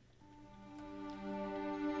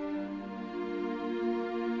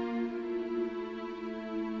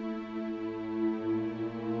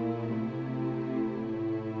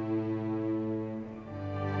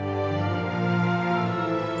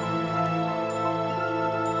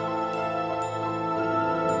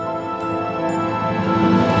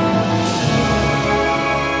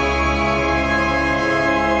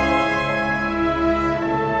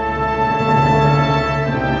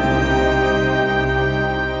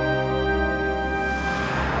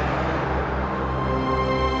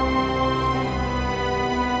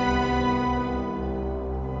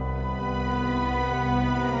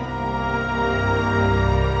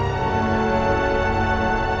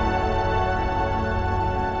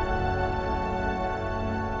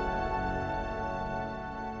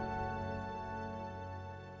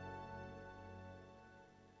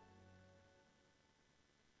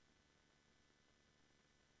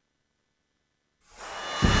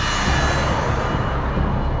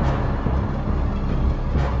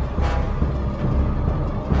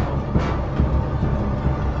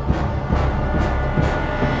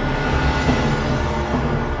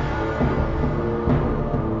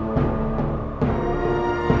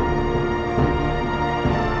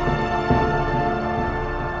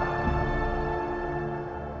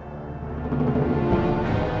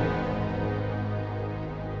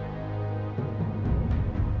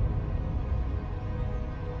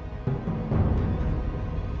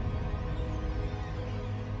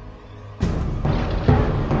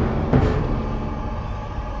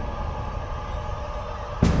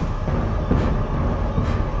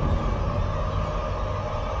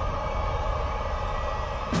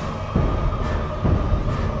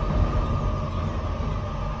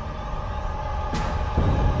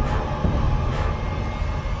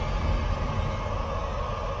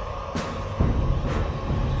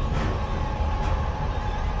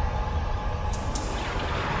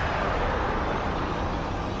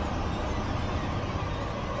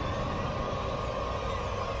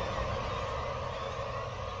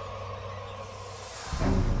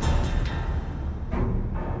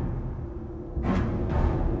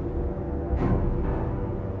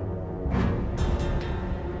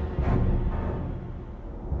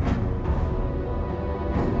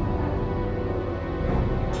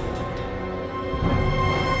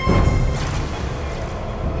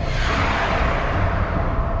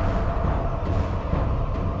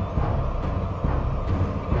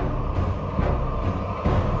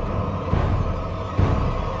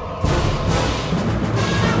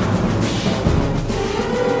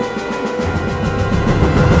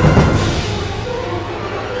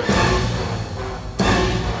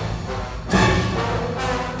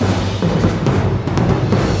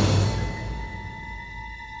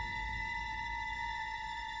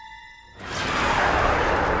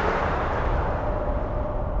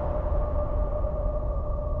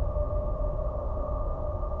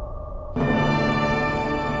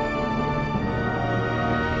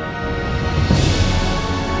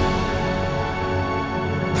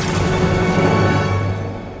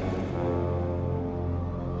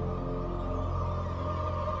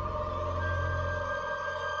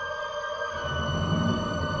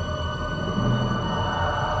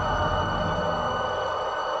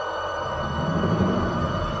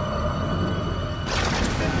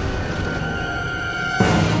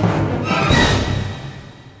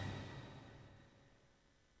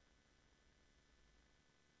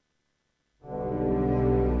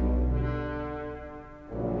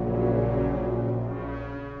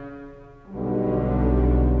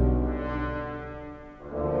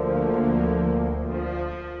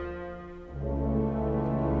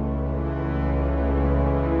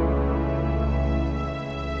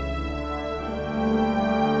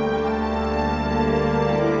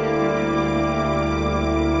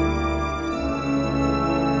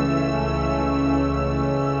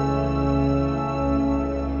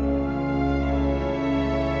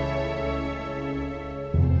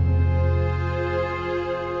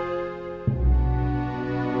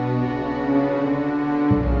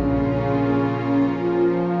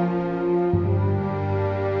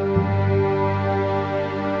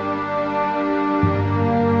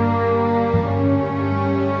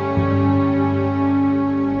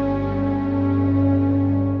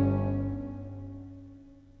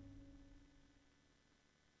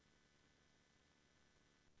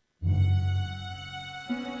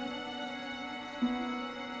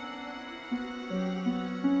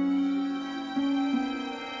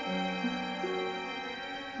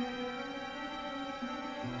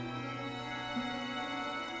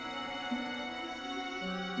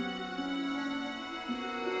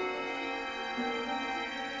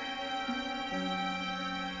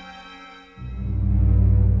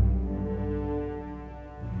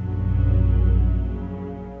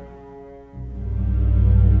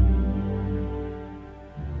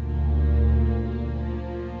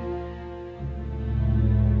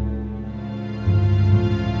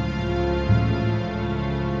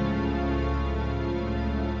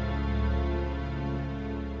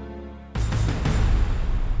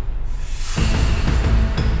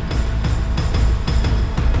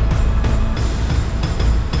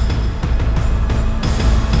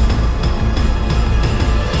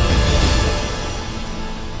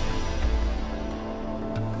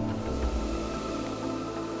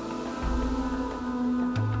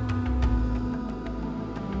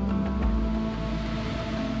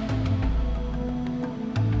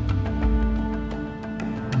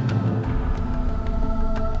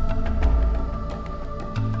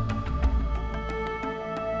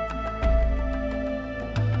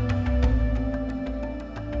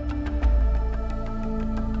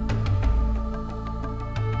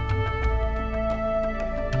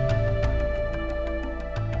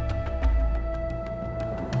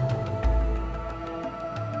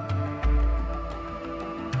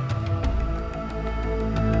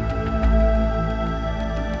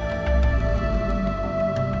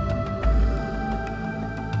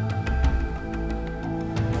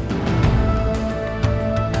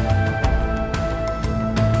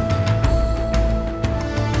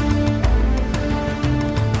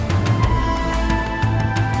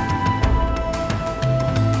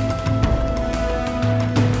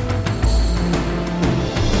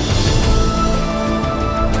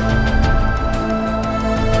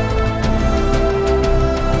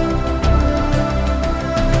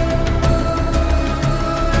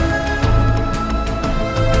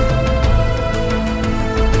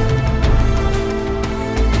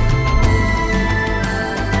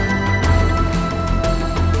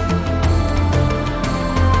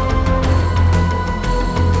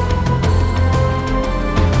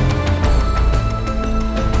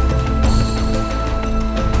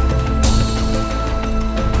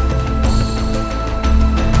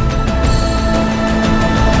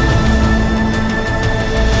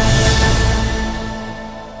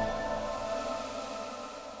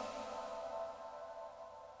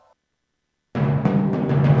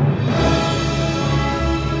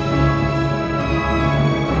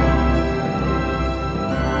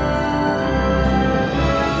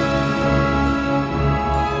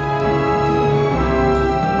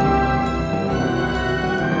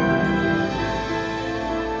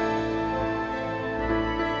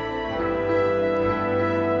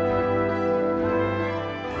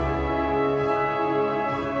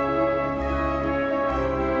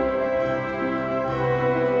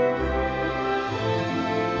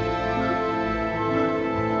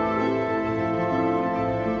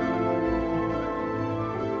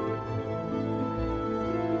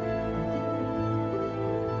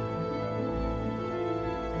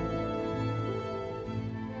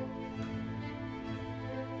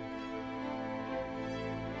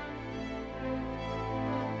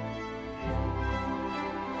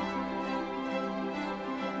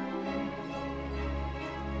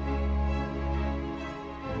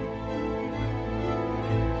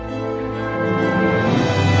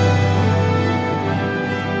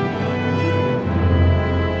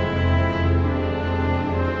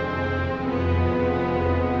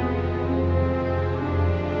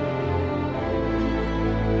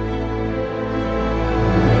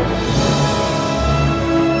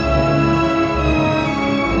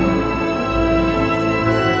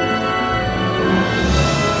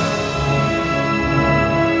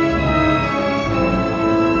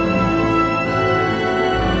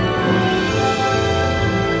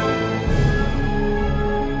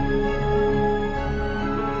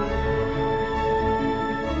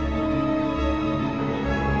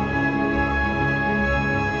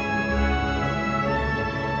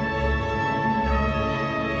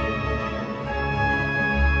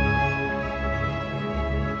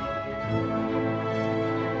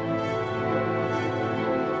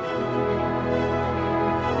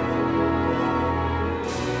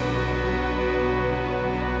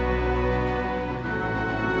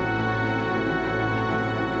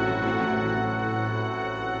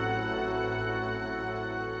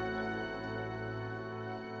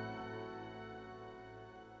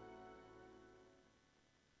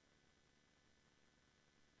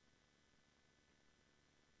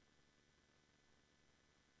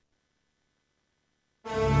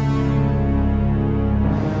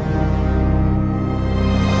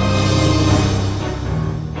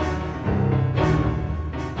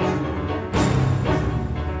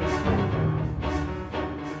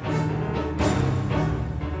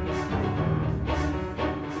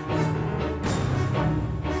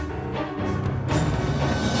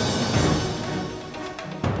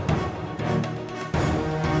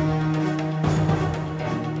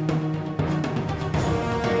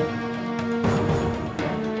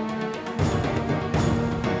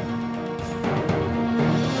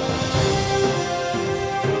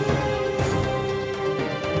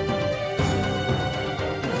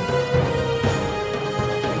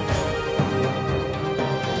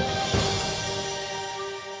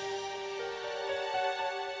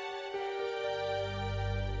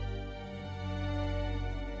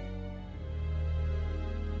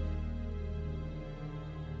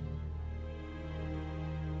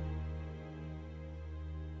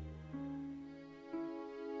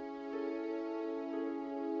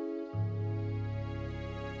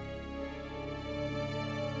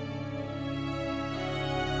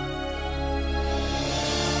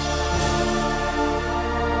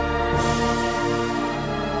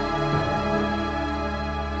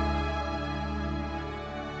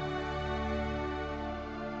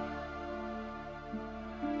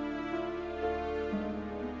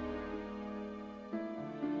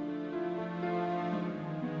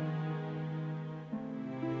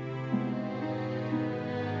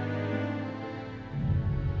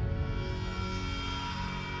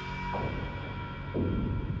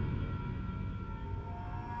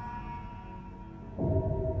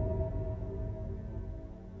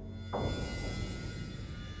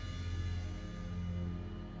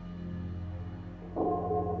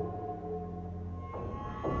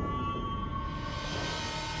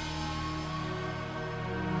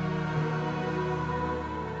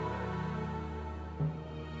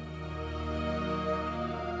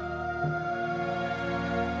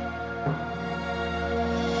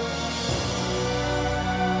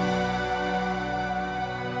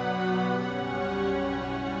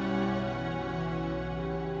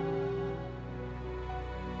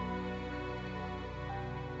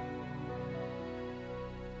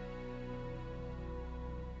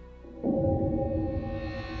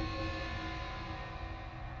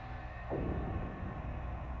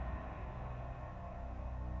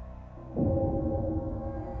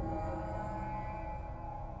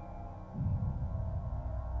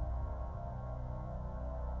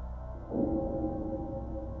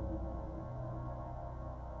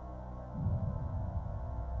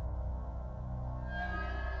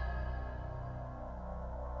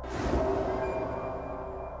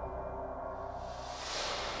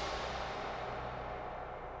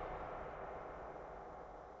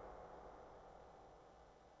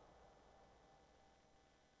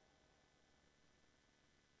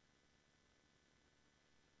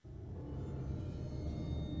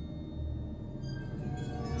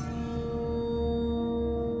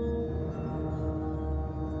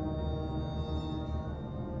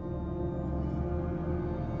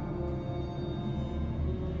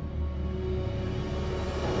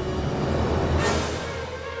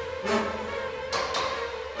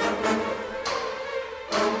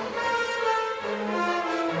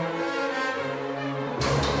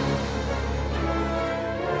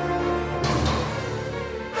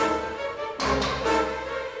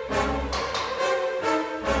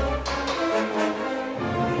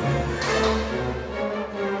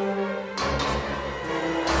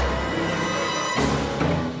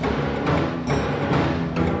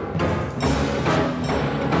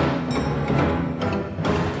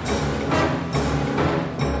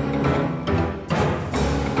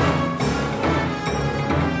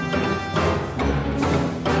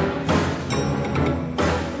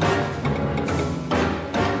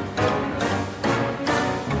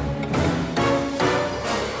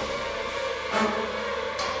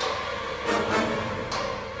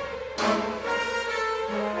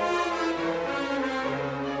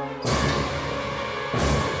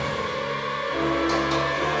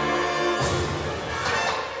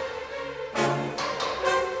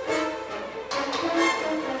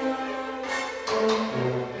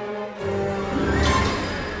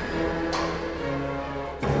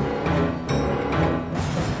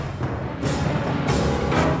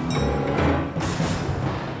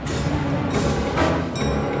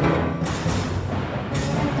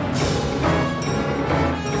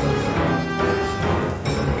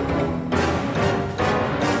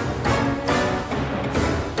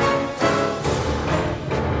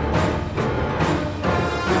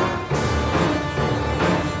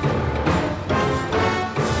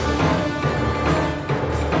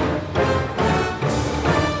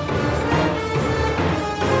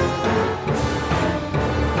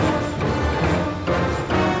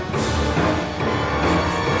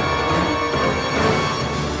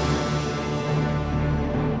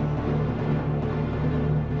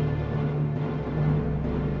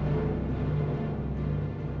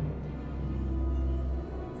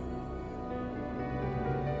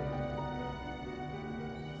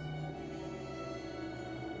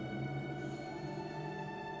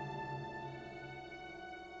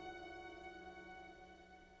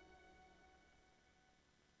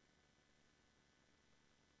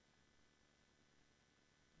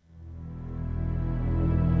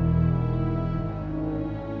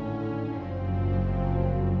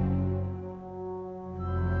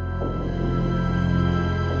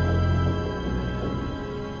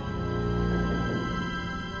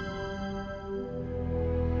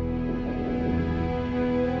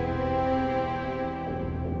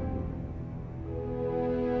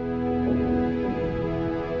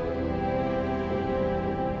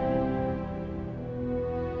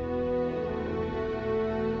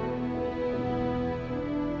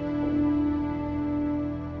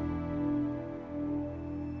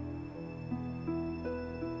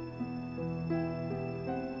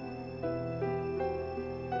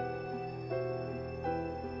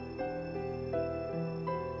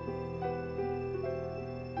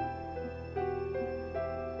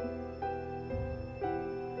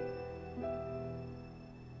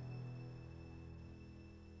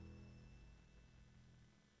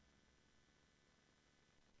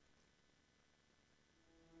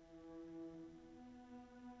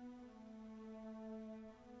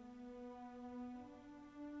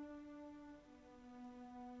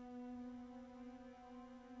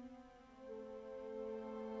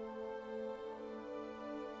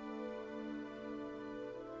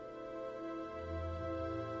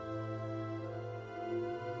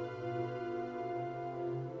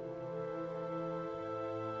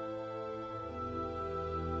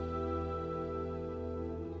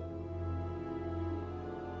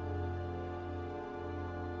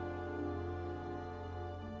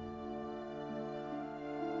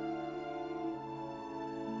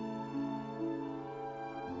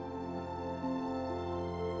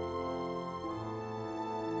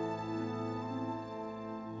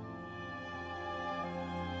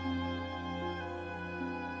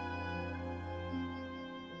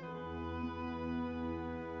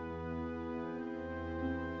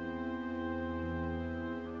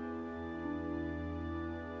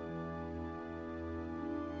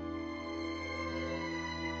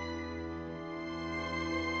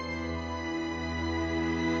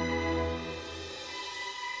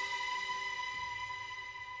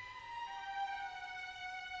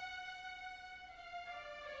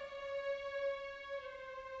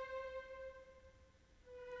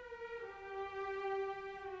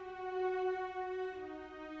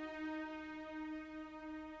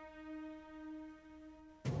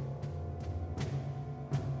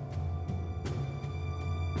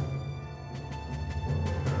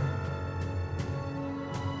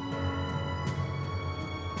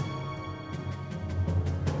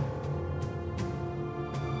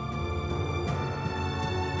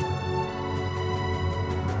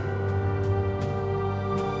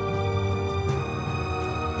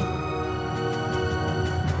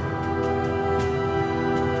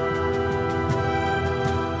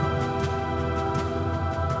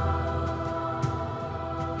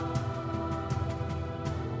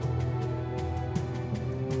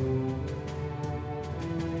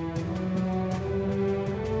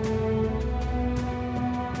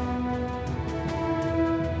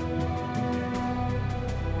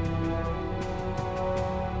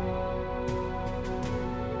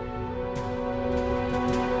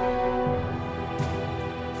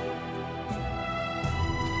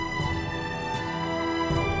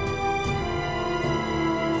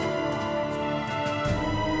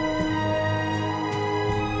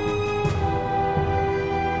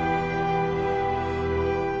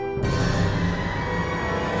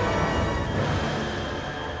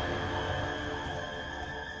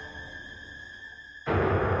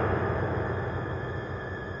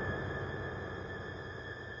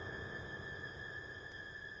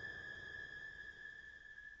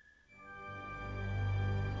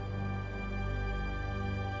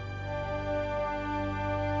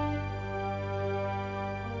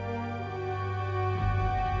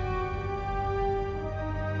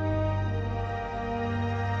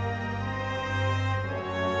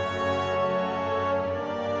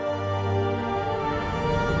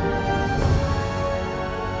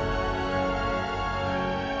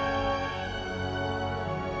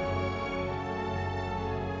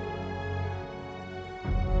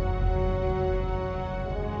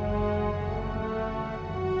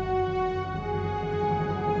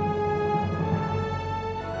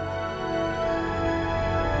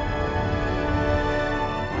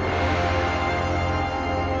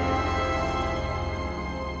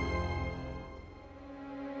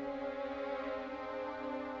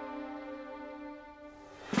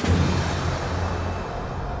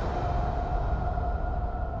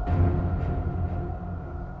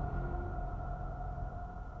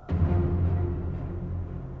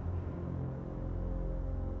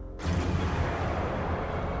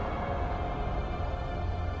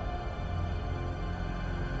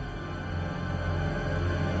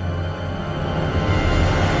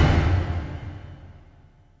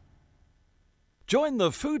 Join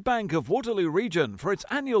the Food Bank of Waterloo Region for its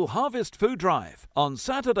annual Harvest Food Drive on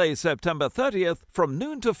Saturday, September 30th from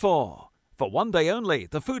noon to 4. For one day only,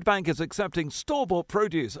 the Food Bank is accepting store-bought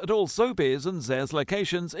produce at all Sobeys and Zehrs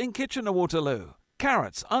locations in Kitchener-Waterloo.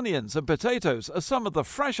 Carrots, onions and potatoes are some of the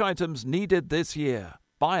fresh items needed this year.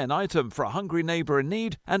 Buy an item for a hungry neighbour in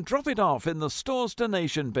need and drop it off in the store's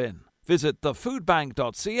donation bin. Visit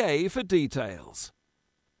thefoodbank.ca for details.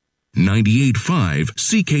 98.5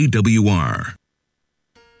 CKWR.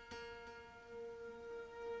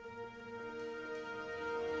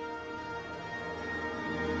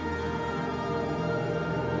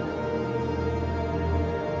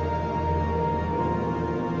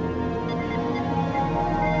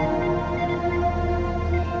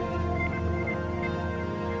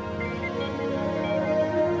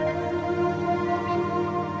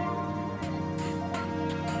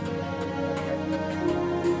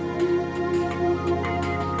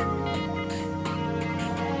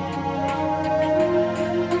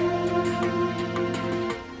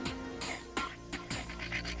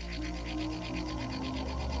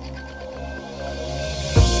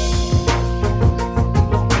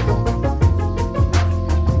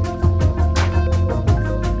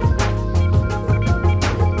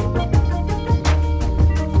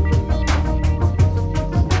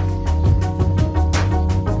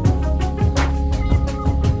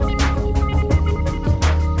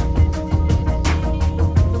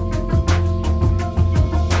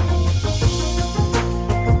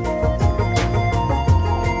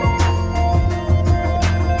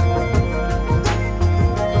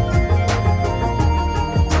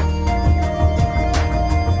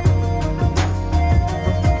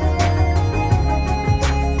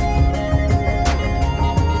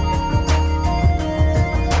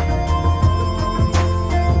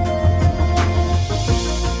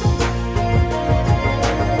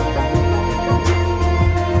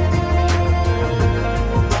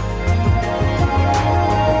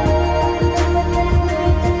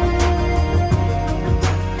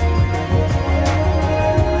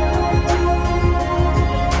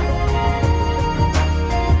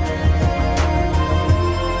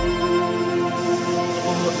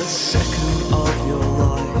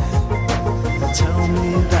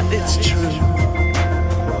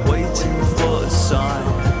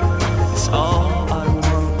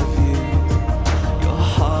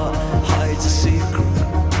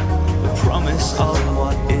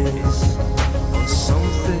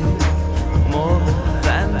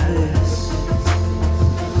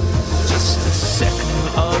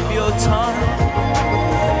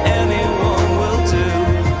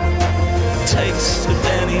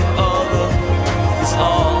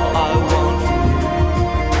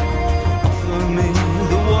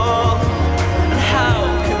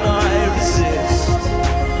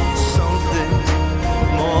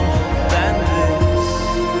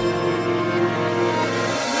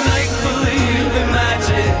 Make believe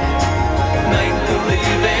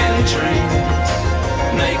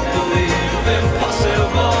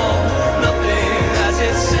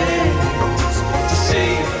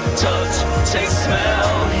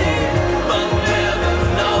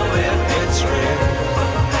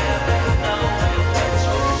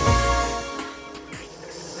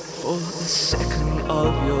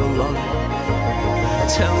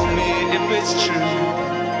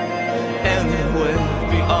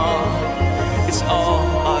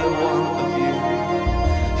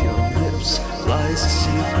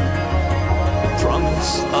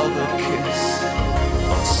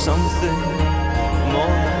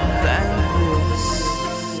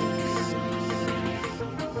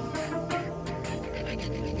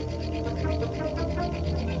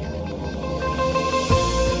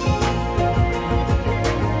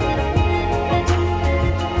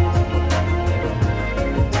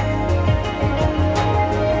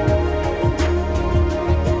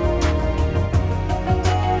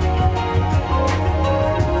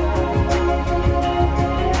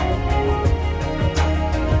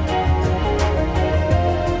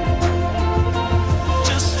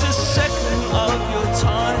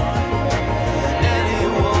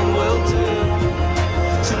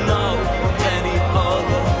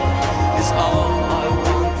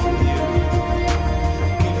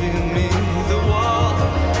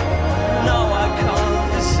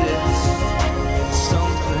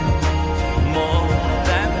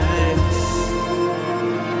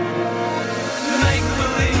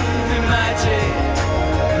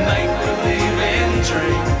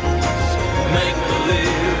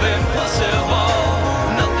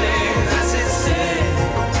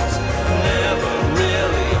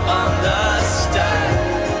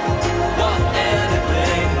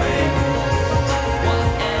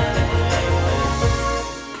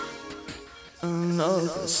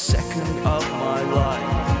second of my life,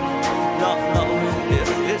 not knowing if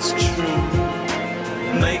it's true.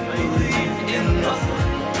 Make believe in nothing,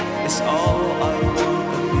 it's all I want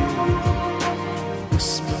of you.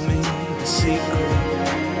 Whisper me the secret,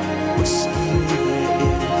 whisper me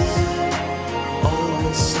there is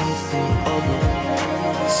always something other,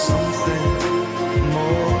 something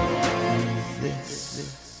more than this.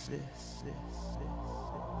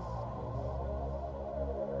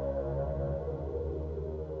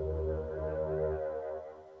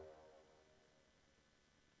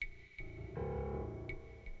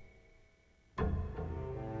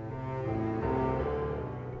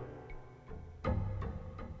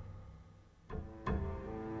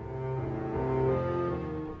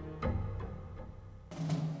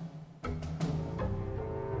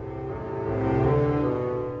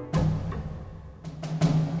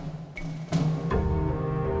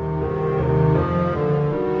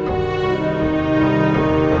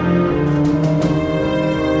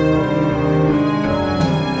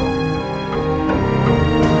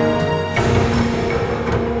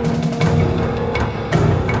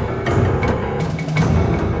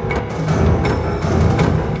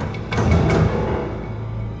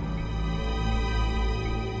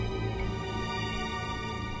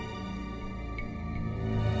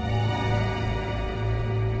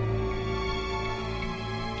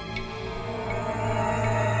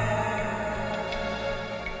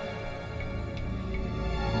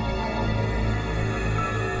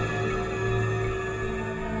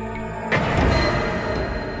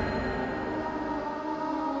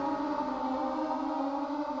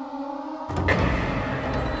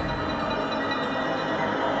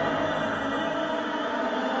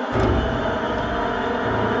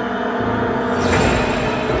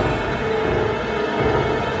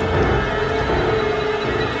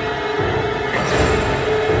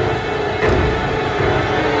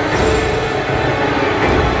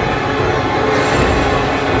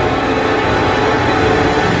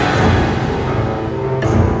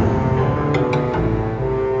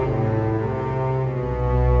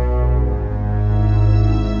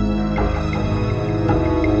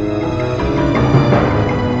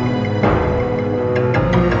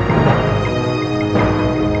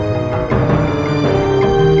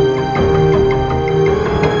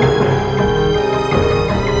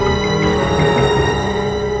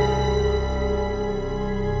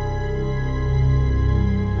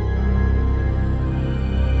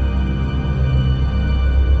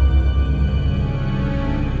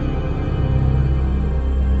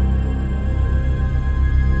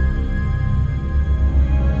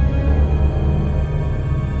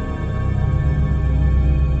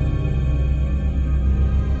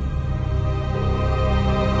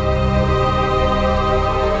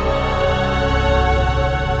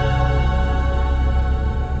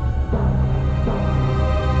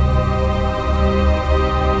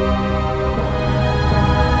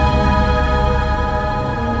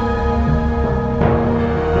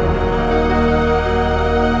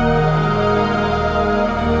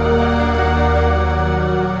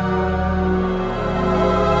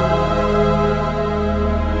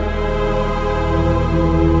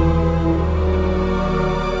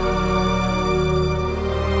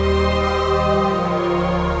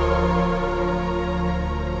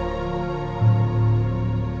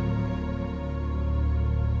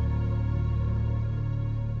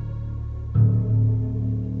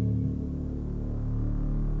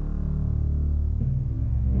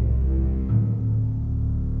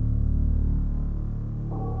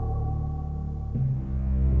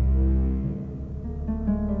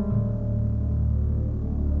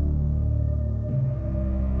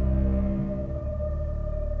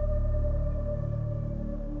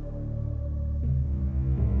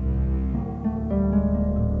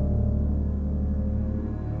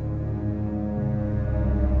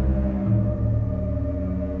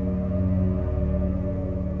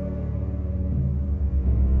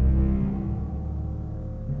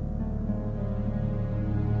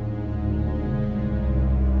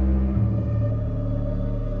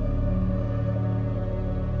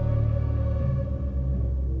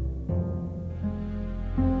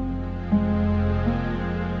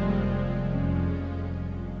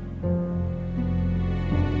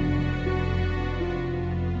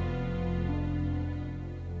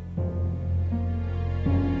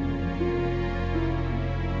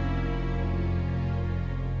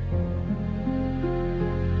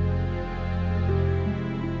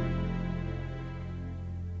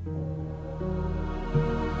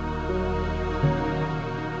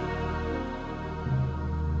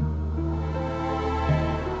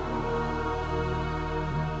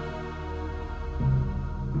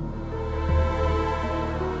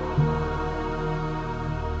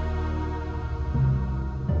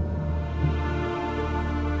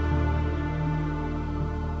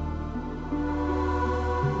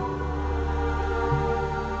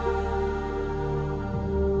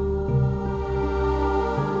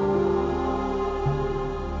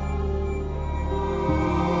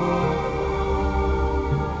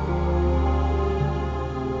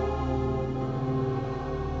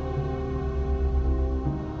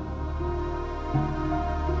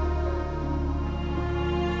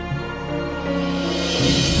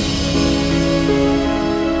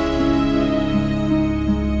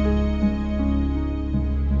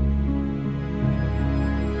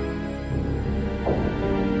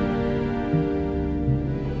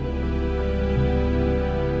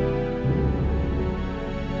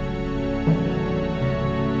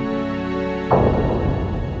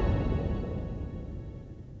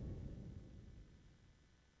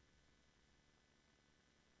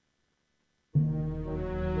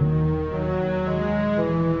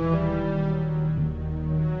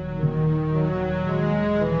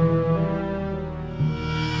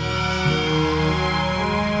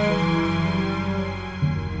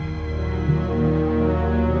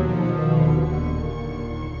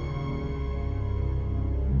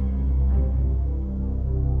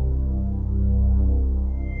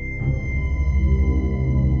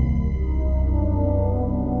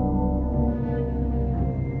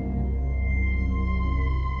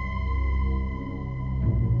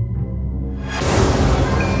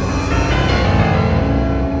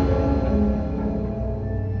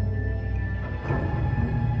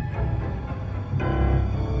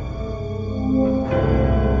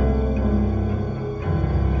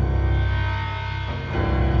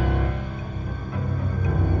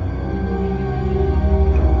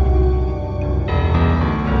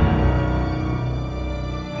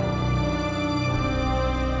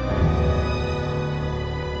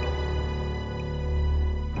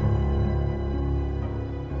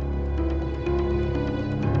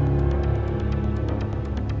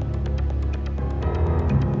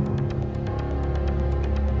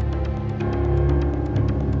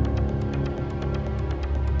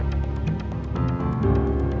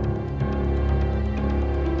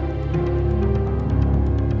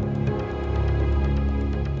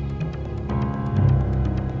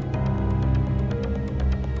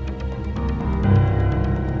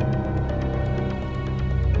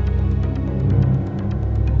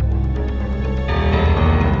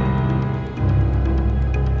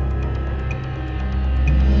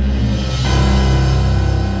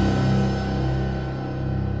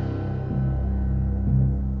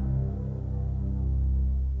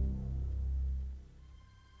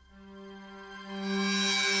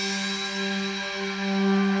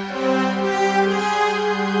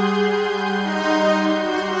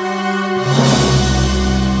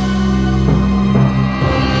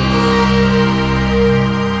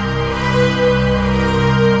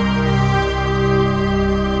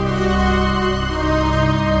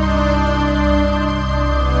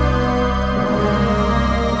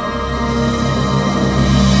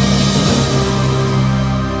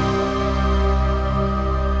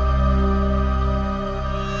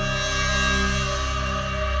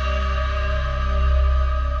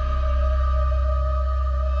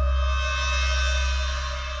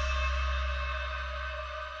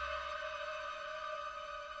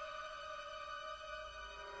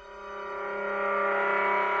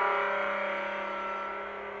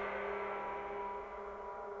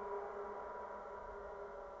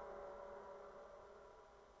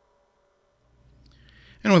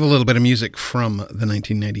 And with a little bit of music from the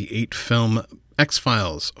 1998 film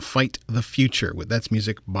X-Files, Fight the Future. That's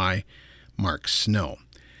music by Mark Snow.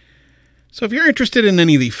 So if you're interested in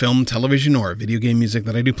any of the film, television, or video game music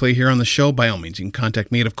that I do play here on the show, by all means, you can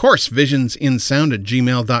contact me at, of course,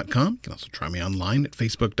 visionsinsound@gmail.com. You can also try me online at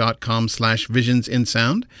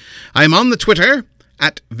facebook.com/visionsinsound. I am on the Twitter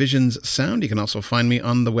at visionssound. You can also find me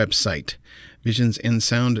on the website,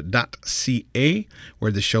 visionsinsound.ca,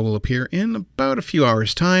 where the show will appear in about a few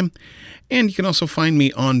hours' time. And you can also find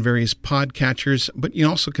me on various podcatchers, but you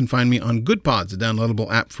also can find me on GoodPods, a downloadable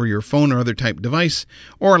app for your phone or other type device,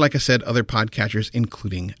 or, like I said, other podcatchers,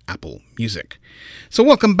 including Apple Music. So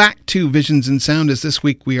welcome back to Visions in Sound, as this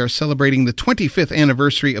week we are celebrating the 25th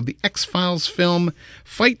anniversary of the X-Files film,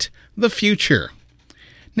 Fight the Future.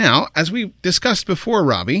 Now, as we discussed before,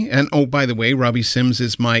 Robbie, and oh, by the way, Robbie Sims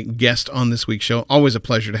is my guest on this week's show. Always a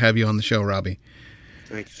pleasure to have you on the show, Robbie.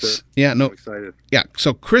 Thanks, sir. Yeah, no, I'm excited. Yeah,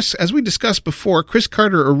 so Chris, as we discussed before, Chris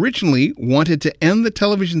Carter originally wanted to end the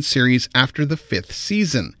television series after the 5th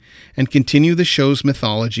season and continue the show's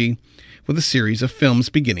mythology with a series of films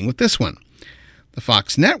beginning with this one. The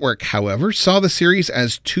Fox network, however, saw the series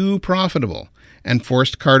as too profitable and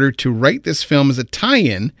forced Carter to write this film as a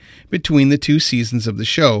tie-in between the 2 seasons of the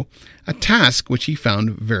show, a task which he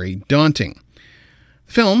found very daunting.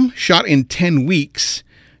 The film, shot in 10 weeks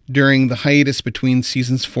during the hiatus between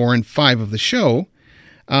seasons 4 and 5 of the show,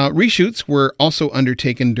 reshoots were also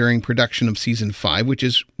undertaken during production of season 5, which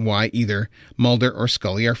is why either Mulder or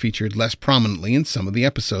Scully are featured less prominently in some of the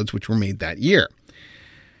episodes which were made that year.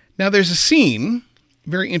 Now, there's a scene,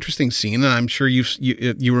 very interesting scene, and I'm sure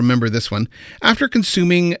you remember this one. After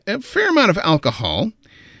consuming a fair amount of alcohol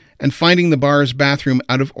and finding the bar's bathroom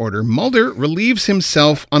out of order, Mulder relieves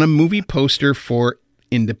himself on a movie poster for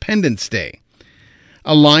Independence Day.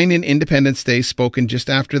 A line in Independence Day spoken just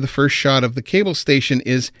after the first shot of the cable station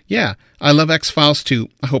is, "Yeah, I love X-Files too.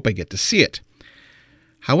 I hope I get to see it."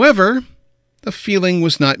 However, the feeling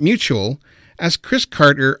was not mutual, as Chris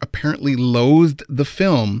Carter apparently loathed the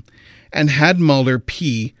film and had Mulder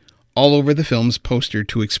pee all over the film's poster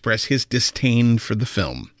to express his disdain for the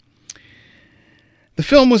film. The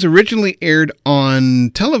film was originally aired on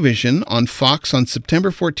television on Fox on September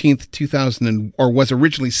 14th, 2000, or was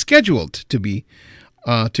originally scheduled to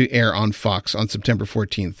air on Fox on September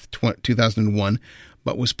 14th, 2001,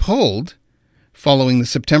 but was pulled following the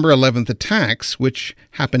September 11th attacks, which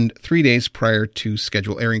happened 3 days prior to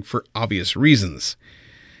scheduled airing for obvious reasons.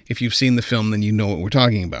 If you've seen the film, then you know what we're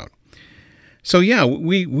talking about. So yeah,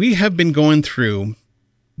 we have been going through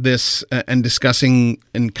this and discussing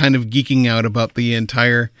and kind of geeking out about the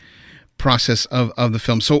entire process of the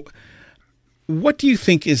film. So what do you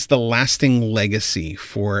think is the lasting legacy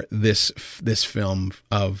for this film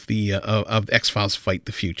of the X-Files Fight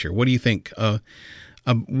the Future? What do you think?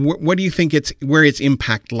 What do you think where its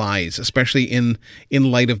impact lies, especially in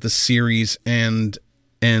light of the series and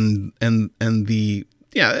the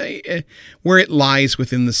where it lies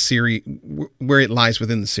within the series?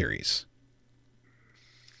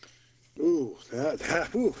 Ooh,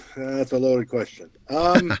 that's a loaded question.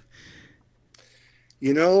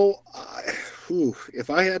 If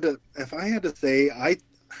I had to say,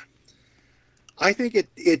 I think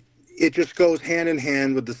it just goes hand in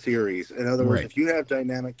hand with the series. In other words, If you have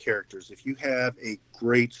dynamic characters, if you have a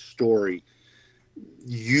great story,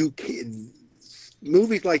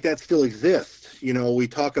 movies like that still exist. We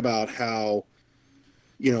talk about how,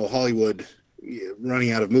 Hollywood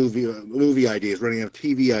running out of movie ideas, running out of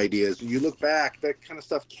TV ideas. You look back, that kind of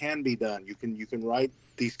stuff can be done. You can write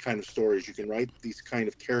these kind of stories. You can write these kind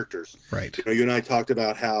of characters. Right. You and I talked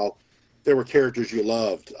about how there were characters you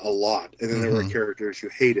loved a lot, and then there were characters you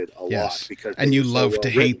hated a lot and you loved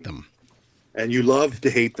to hate them. And you love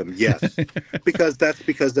to hate them, yes, because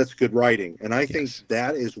that's good writing, and I think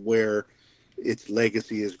that is where its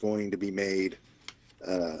legacy is going to be made,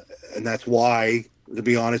 and that's why, to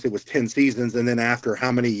be honest, it was 10 seasons, and then after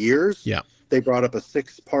how many years? Yeah, they brought up a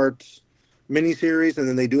 6-part miniseries, and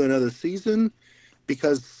then they do another season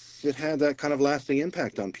because it had that kind of lasting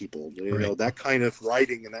impact on people. That kind of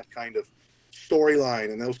writing and that kind of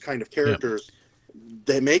storyline and those kind of characters,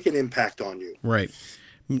 they make an impact on you. Right.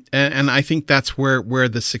 And I think that's where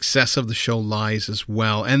the success of the show lies as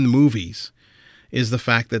well, and the movies, is the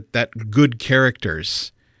fact that good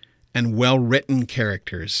characters and well-written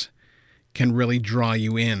characters can really draw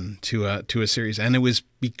you in to a series. And it was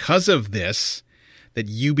because of this that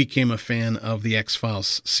you became a fan of the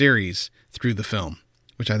X-Files series through the film,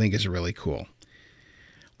 which I think is really cool.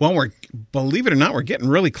 Well, believe it or not, we're getting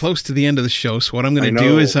really close to the end of the show. So what I'm going to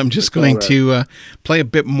do is I'm just going to play a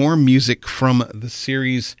bit more music from the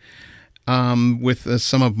series with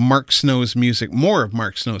some of Mark Snow's music, more of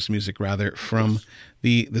Mark Snow's music, rather, from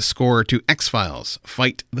the score to X-Files,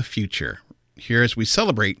 Fight the Future. Here as we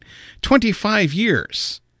celebrate 25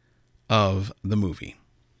 years of the movie.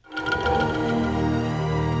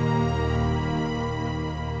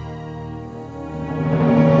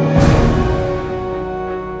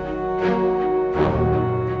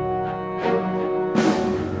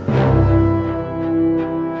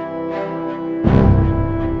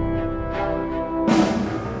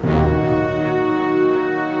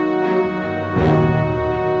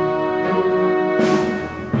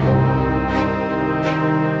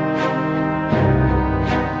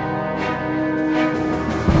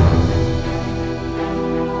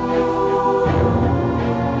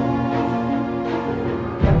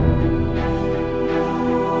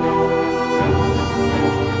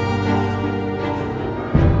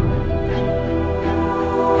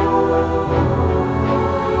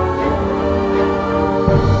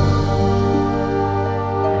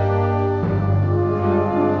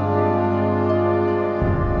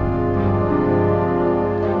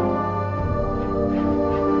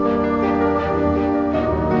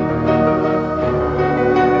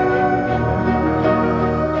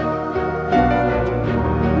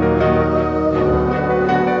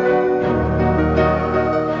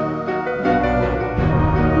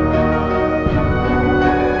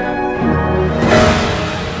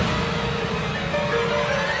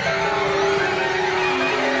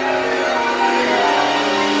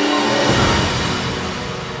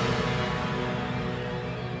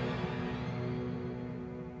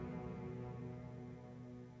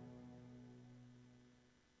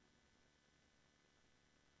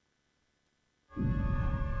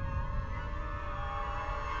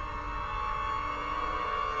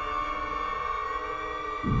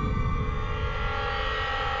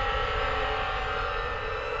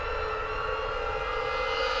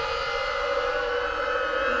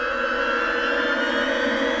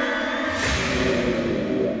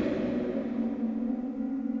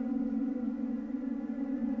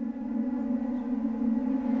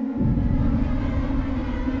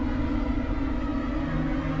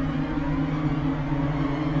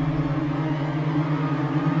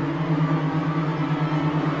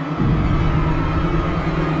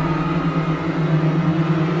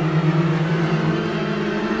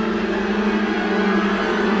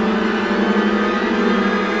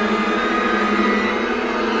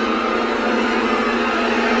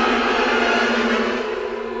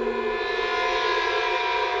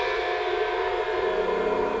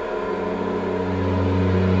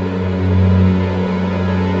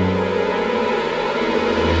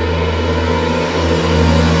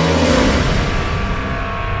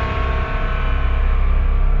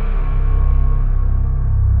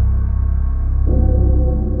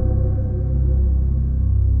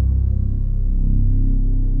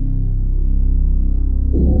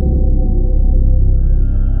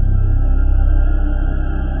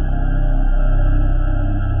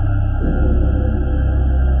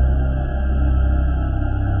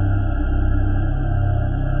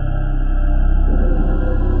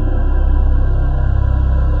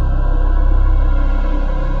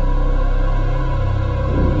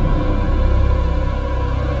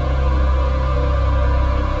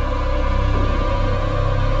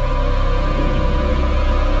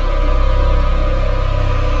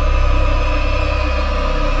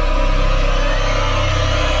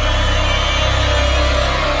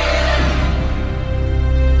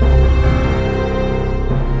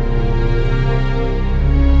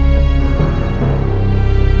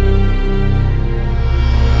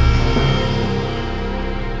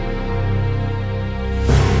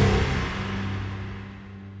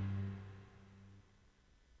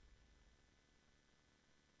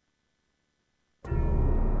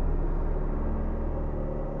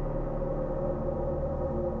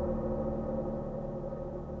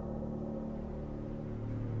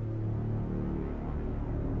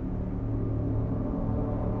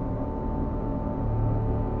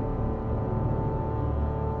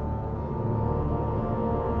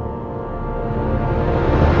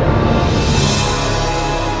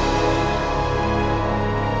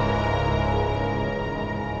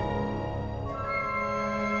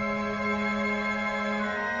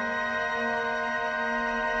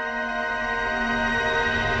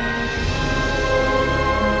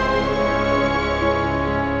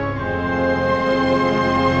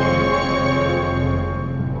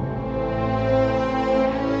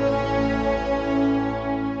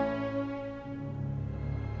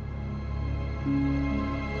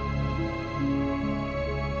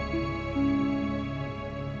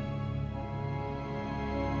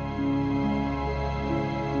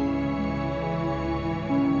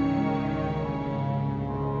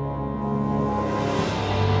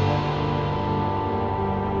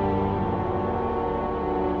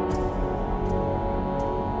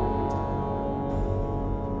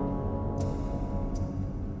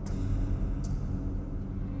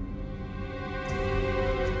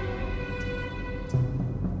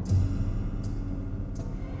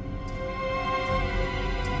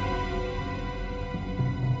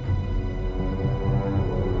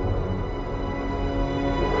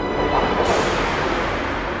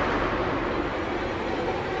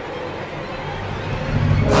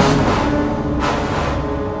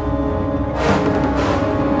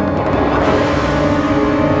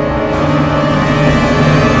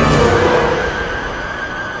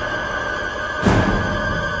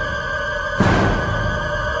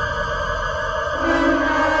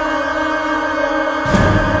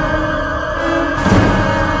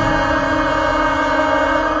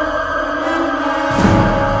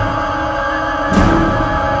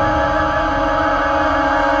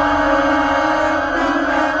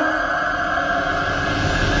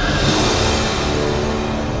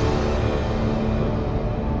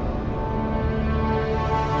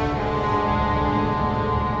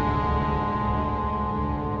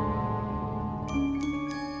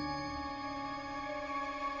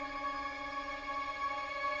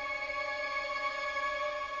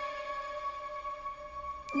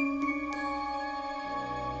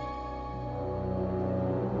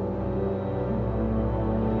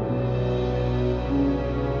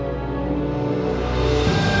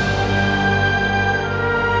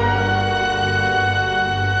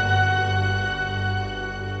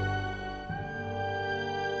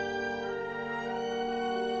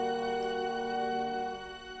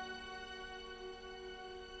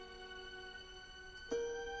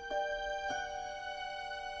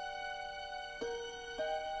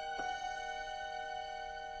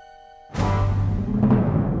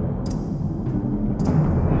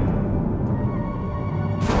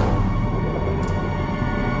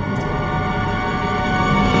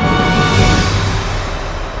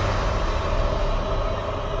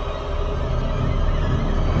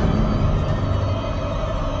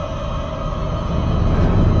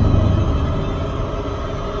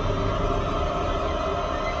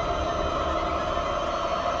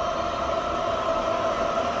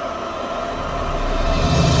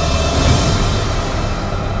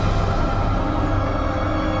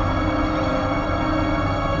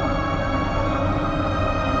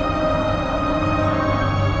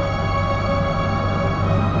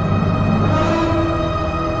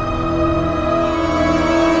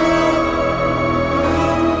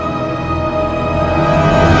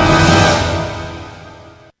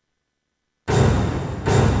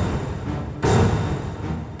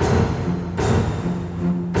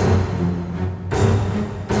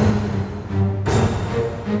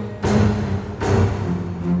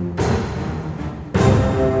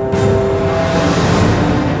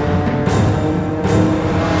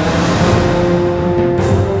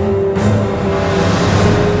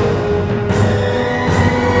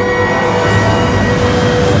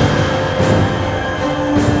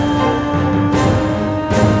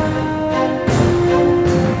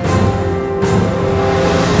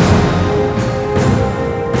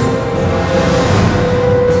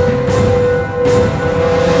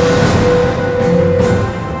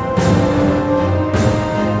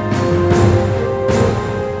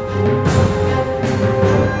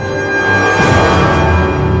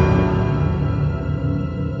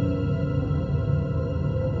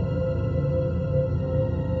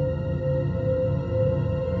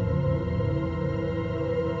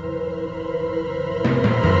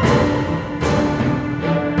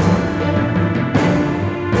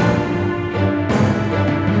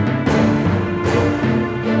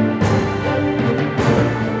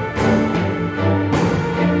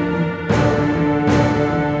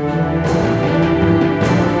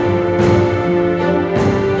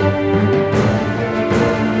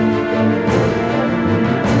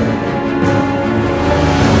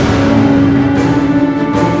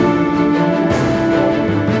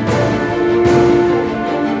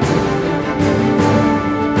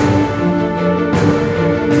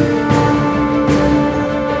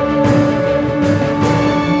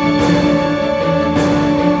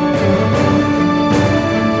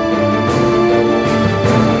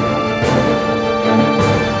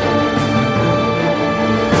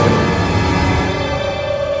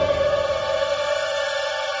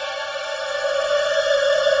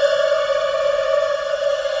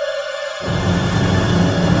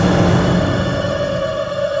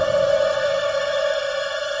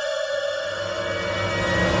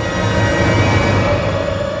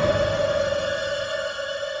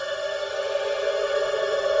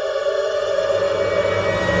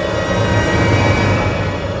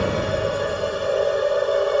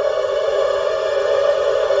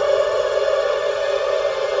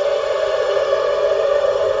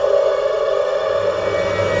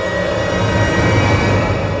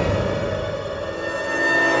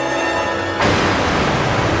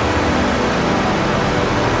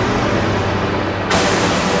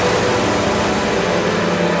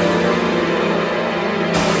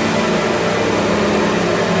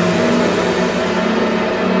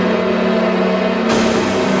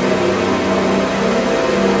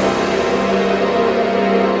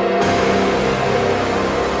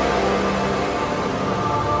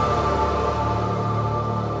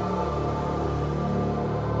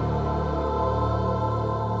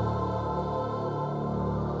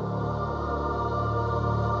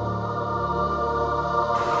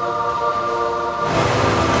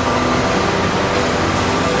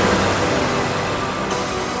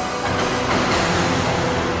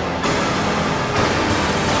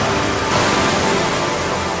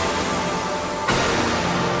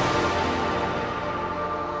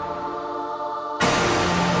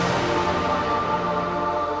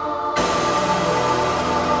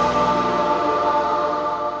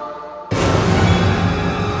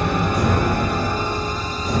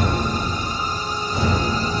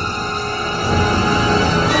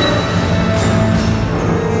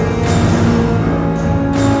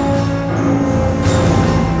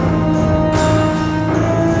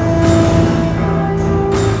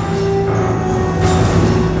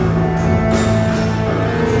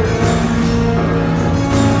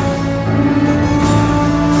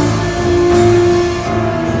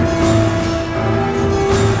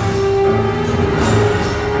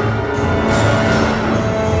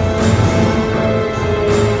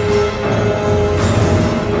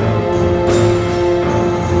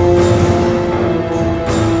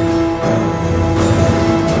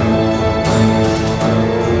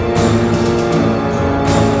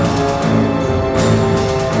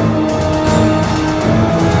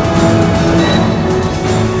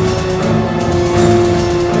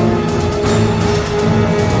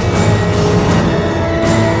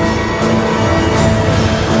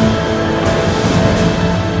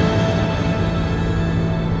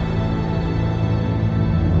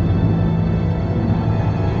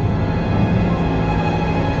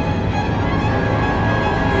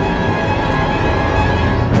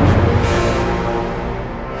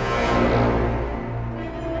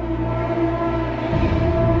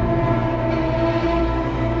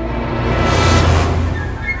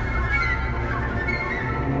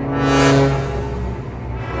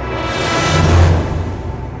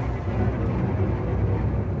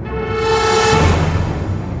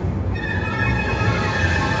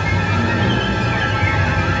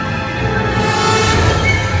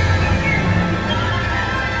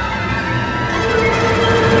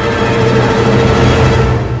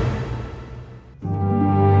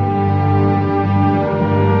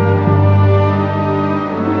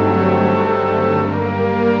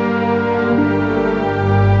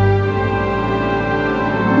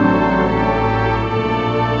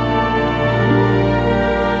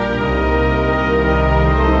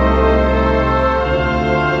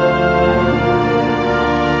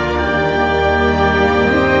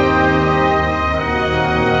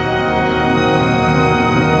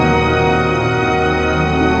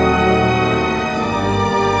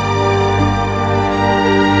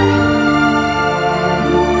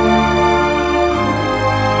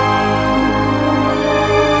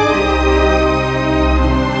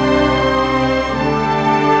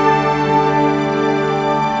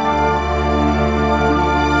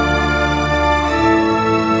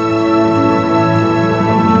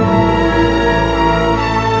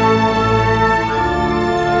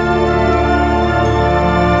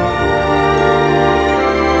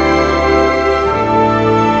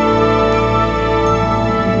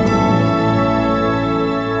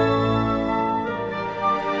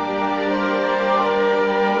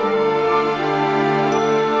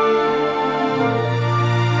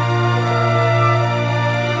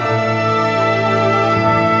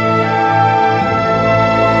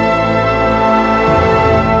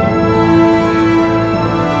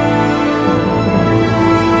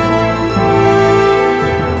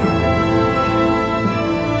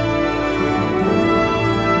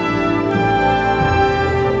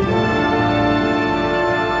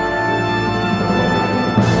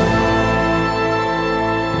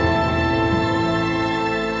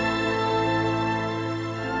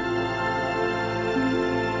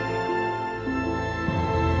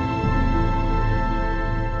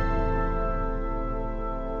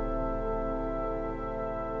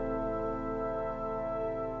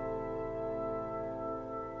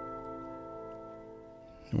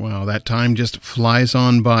 Wow, that time just flies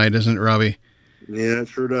on by, doesn't it, Robbie? Yeah, it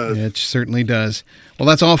sure does. It certainly does. Well,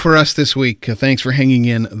 that's all for us this week. Thanks for hanging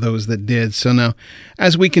in, those that did. So now,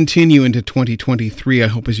 as we continue into 2023, I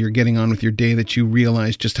hope as you're getting on with your day that you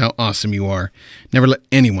realize just how awesome you are. Never let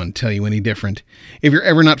anyone tell you any different. If you're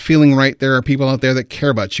ever not feeling right, there are people out there that care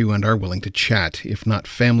about you and are willing to chat. If not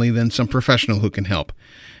family, then some professional who can help.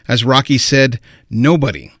 As Rocky said,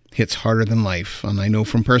 nobody hits harder than life. And I know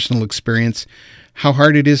from personal experience how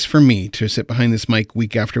hard it is for me to sit behind this mic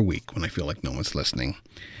week after week when I feel like no one's listening.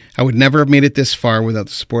 I would never have made it this far without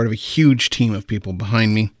the support of a huge team of people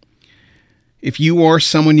behind me. If you or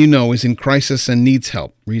someone you know is in crisis and needs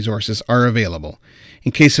help, resources are available.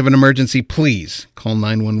 In case of an emergency, please call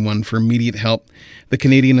 911 for immediate help. The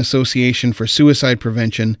Canadian Association for Suicide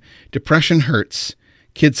Prevention, Depression Hurts,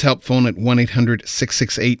 Kids Help Phone at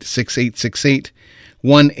 1-800-668-6868,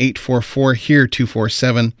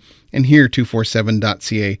 1-844-HERE-247, and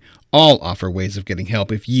HERE247.ca all offer ways of getting help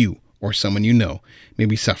if you or someone you know may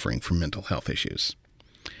be suffering from mental health issues.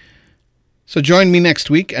 So join me next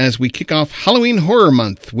week as we kick off Halloween Horror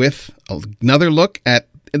Month with another look at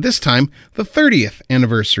this time, the 30th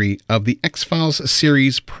anniversary of the X-Files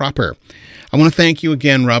series proper. I want to thank you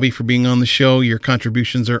again, Robbie, for being on the show. Your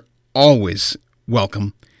contributions are always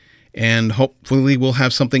welcome, and hopefully we'll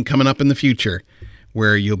have something coming up in the future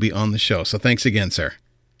where you'll be on the show. So thanks again, sir.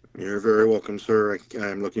 You're very welcome, sir.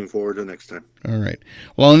 I'm looking forward to next time. All right.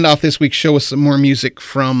 Well, I'll end off this week's show with some more music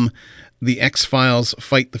from the X-Files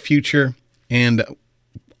Fight the Future, and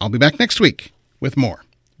I'll be back next week with more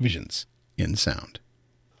Visions in Sound.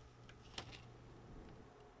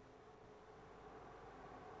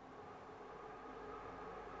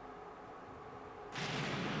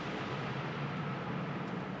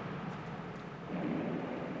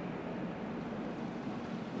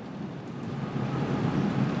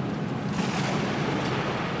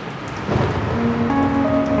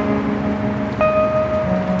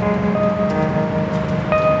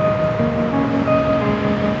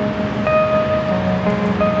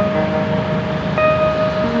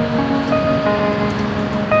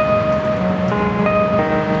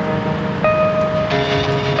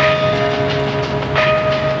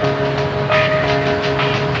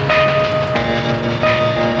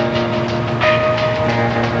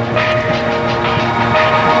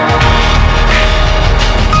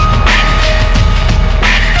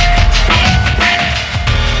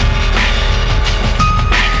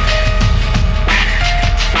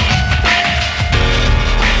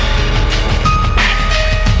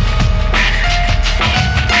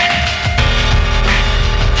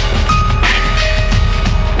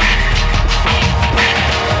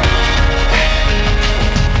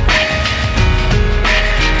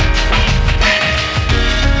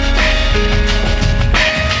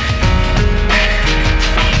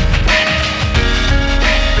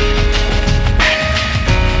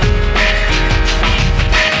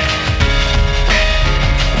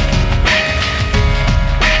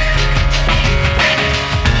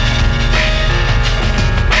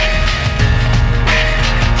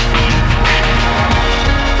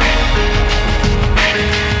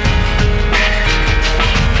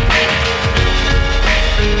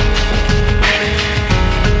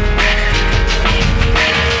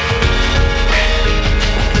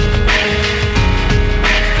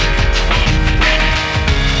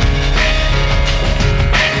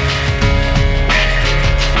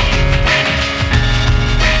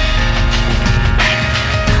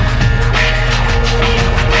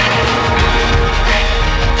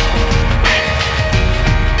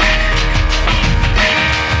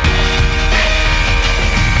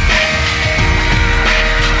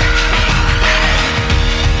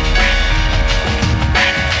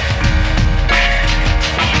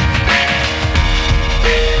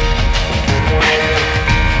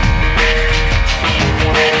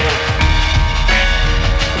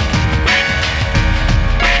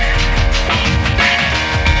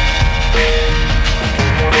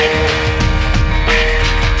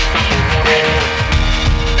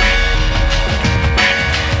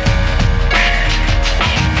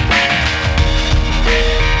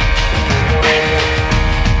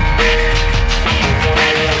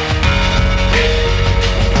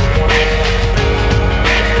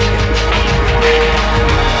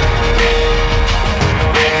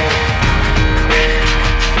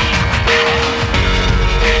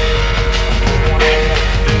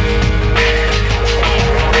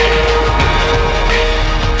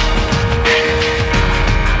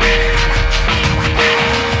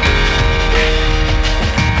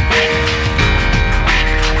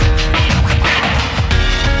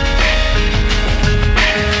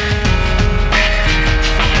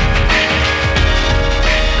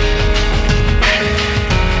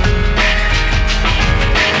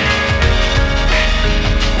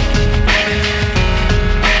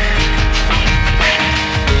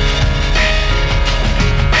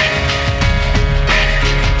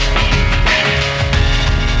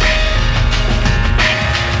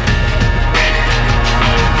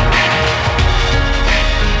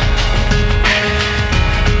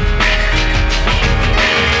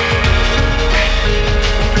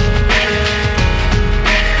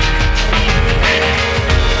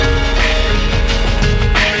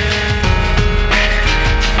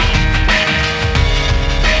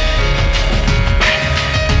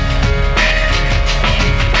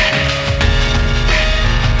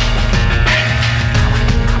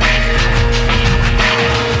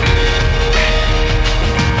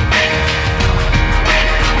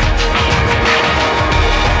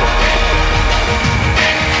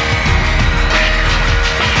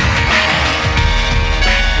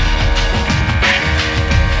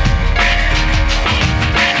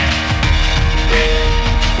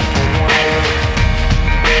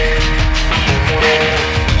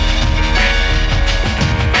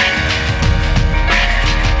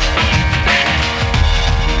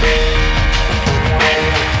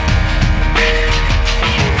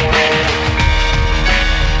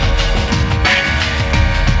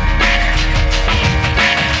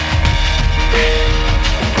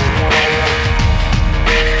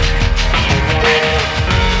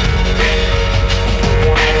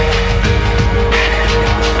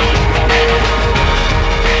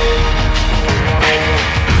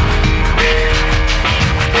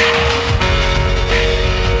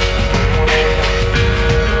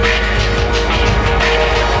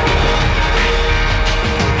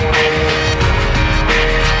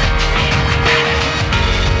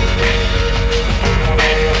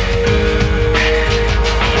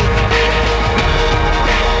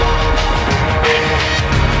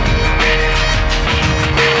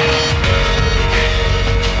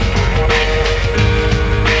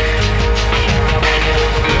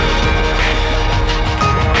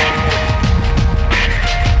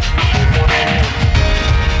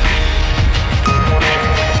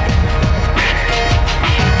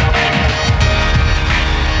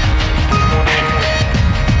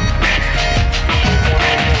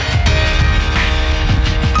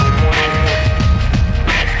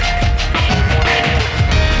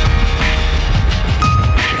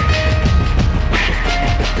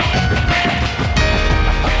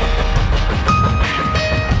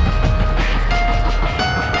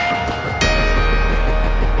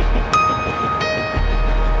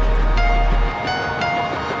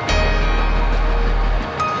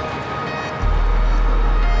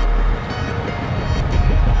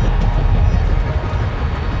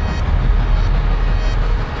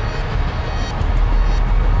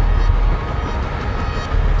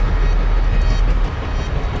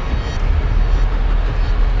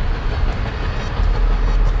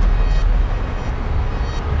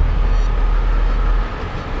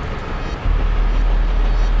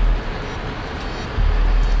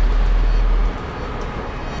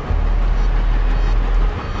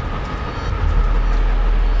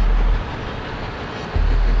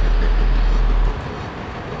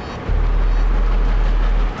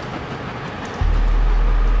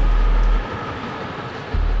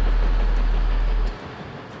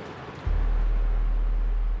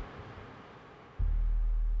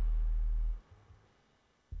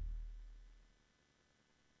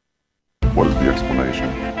 What is the explanation?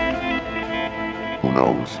 Who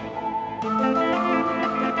knows?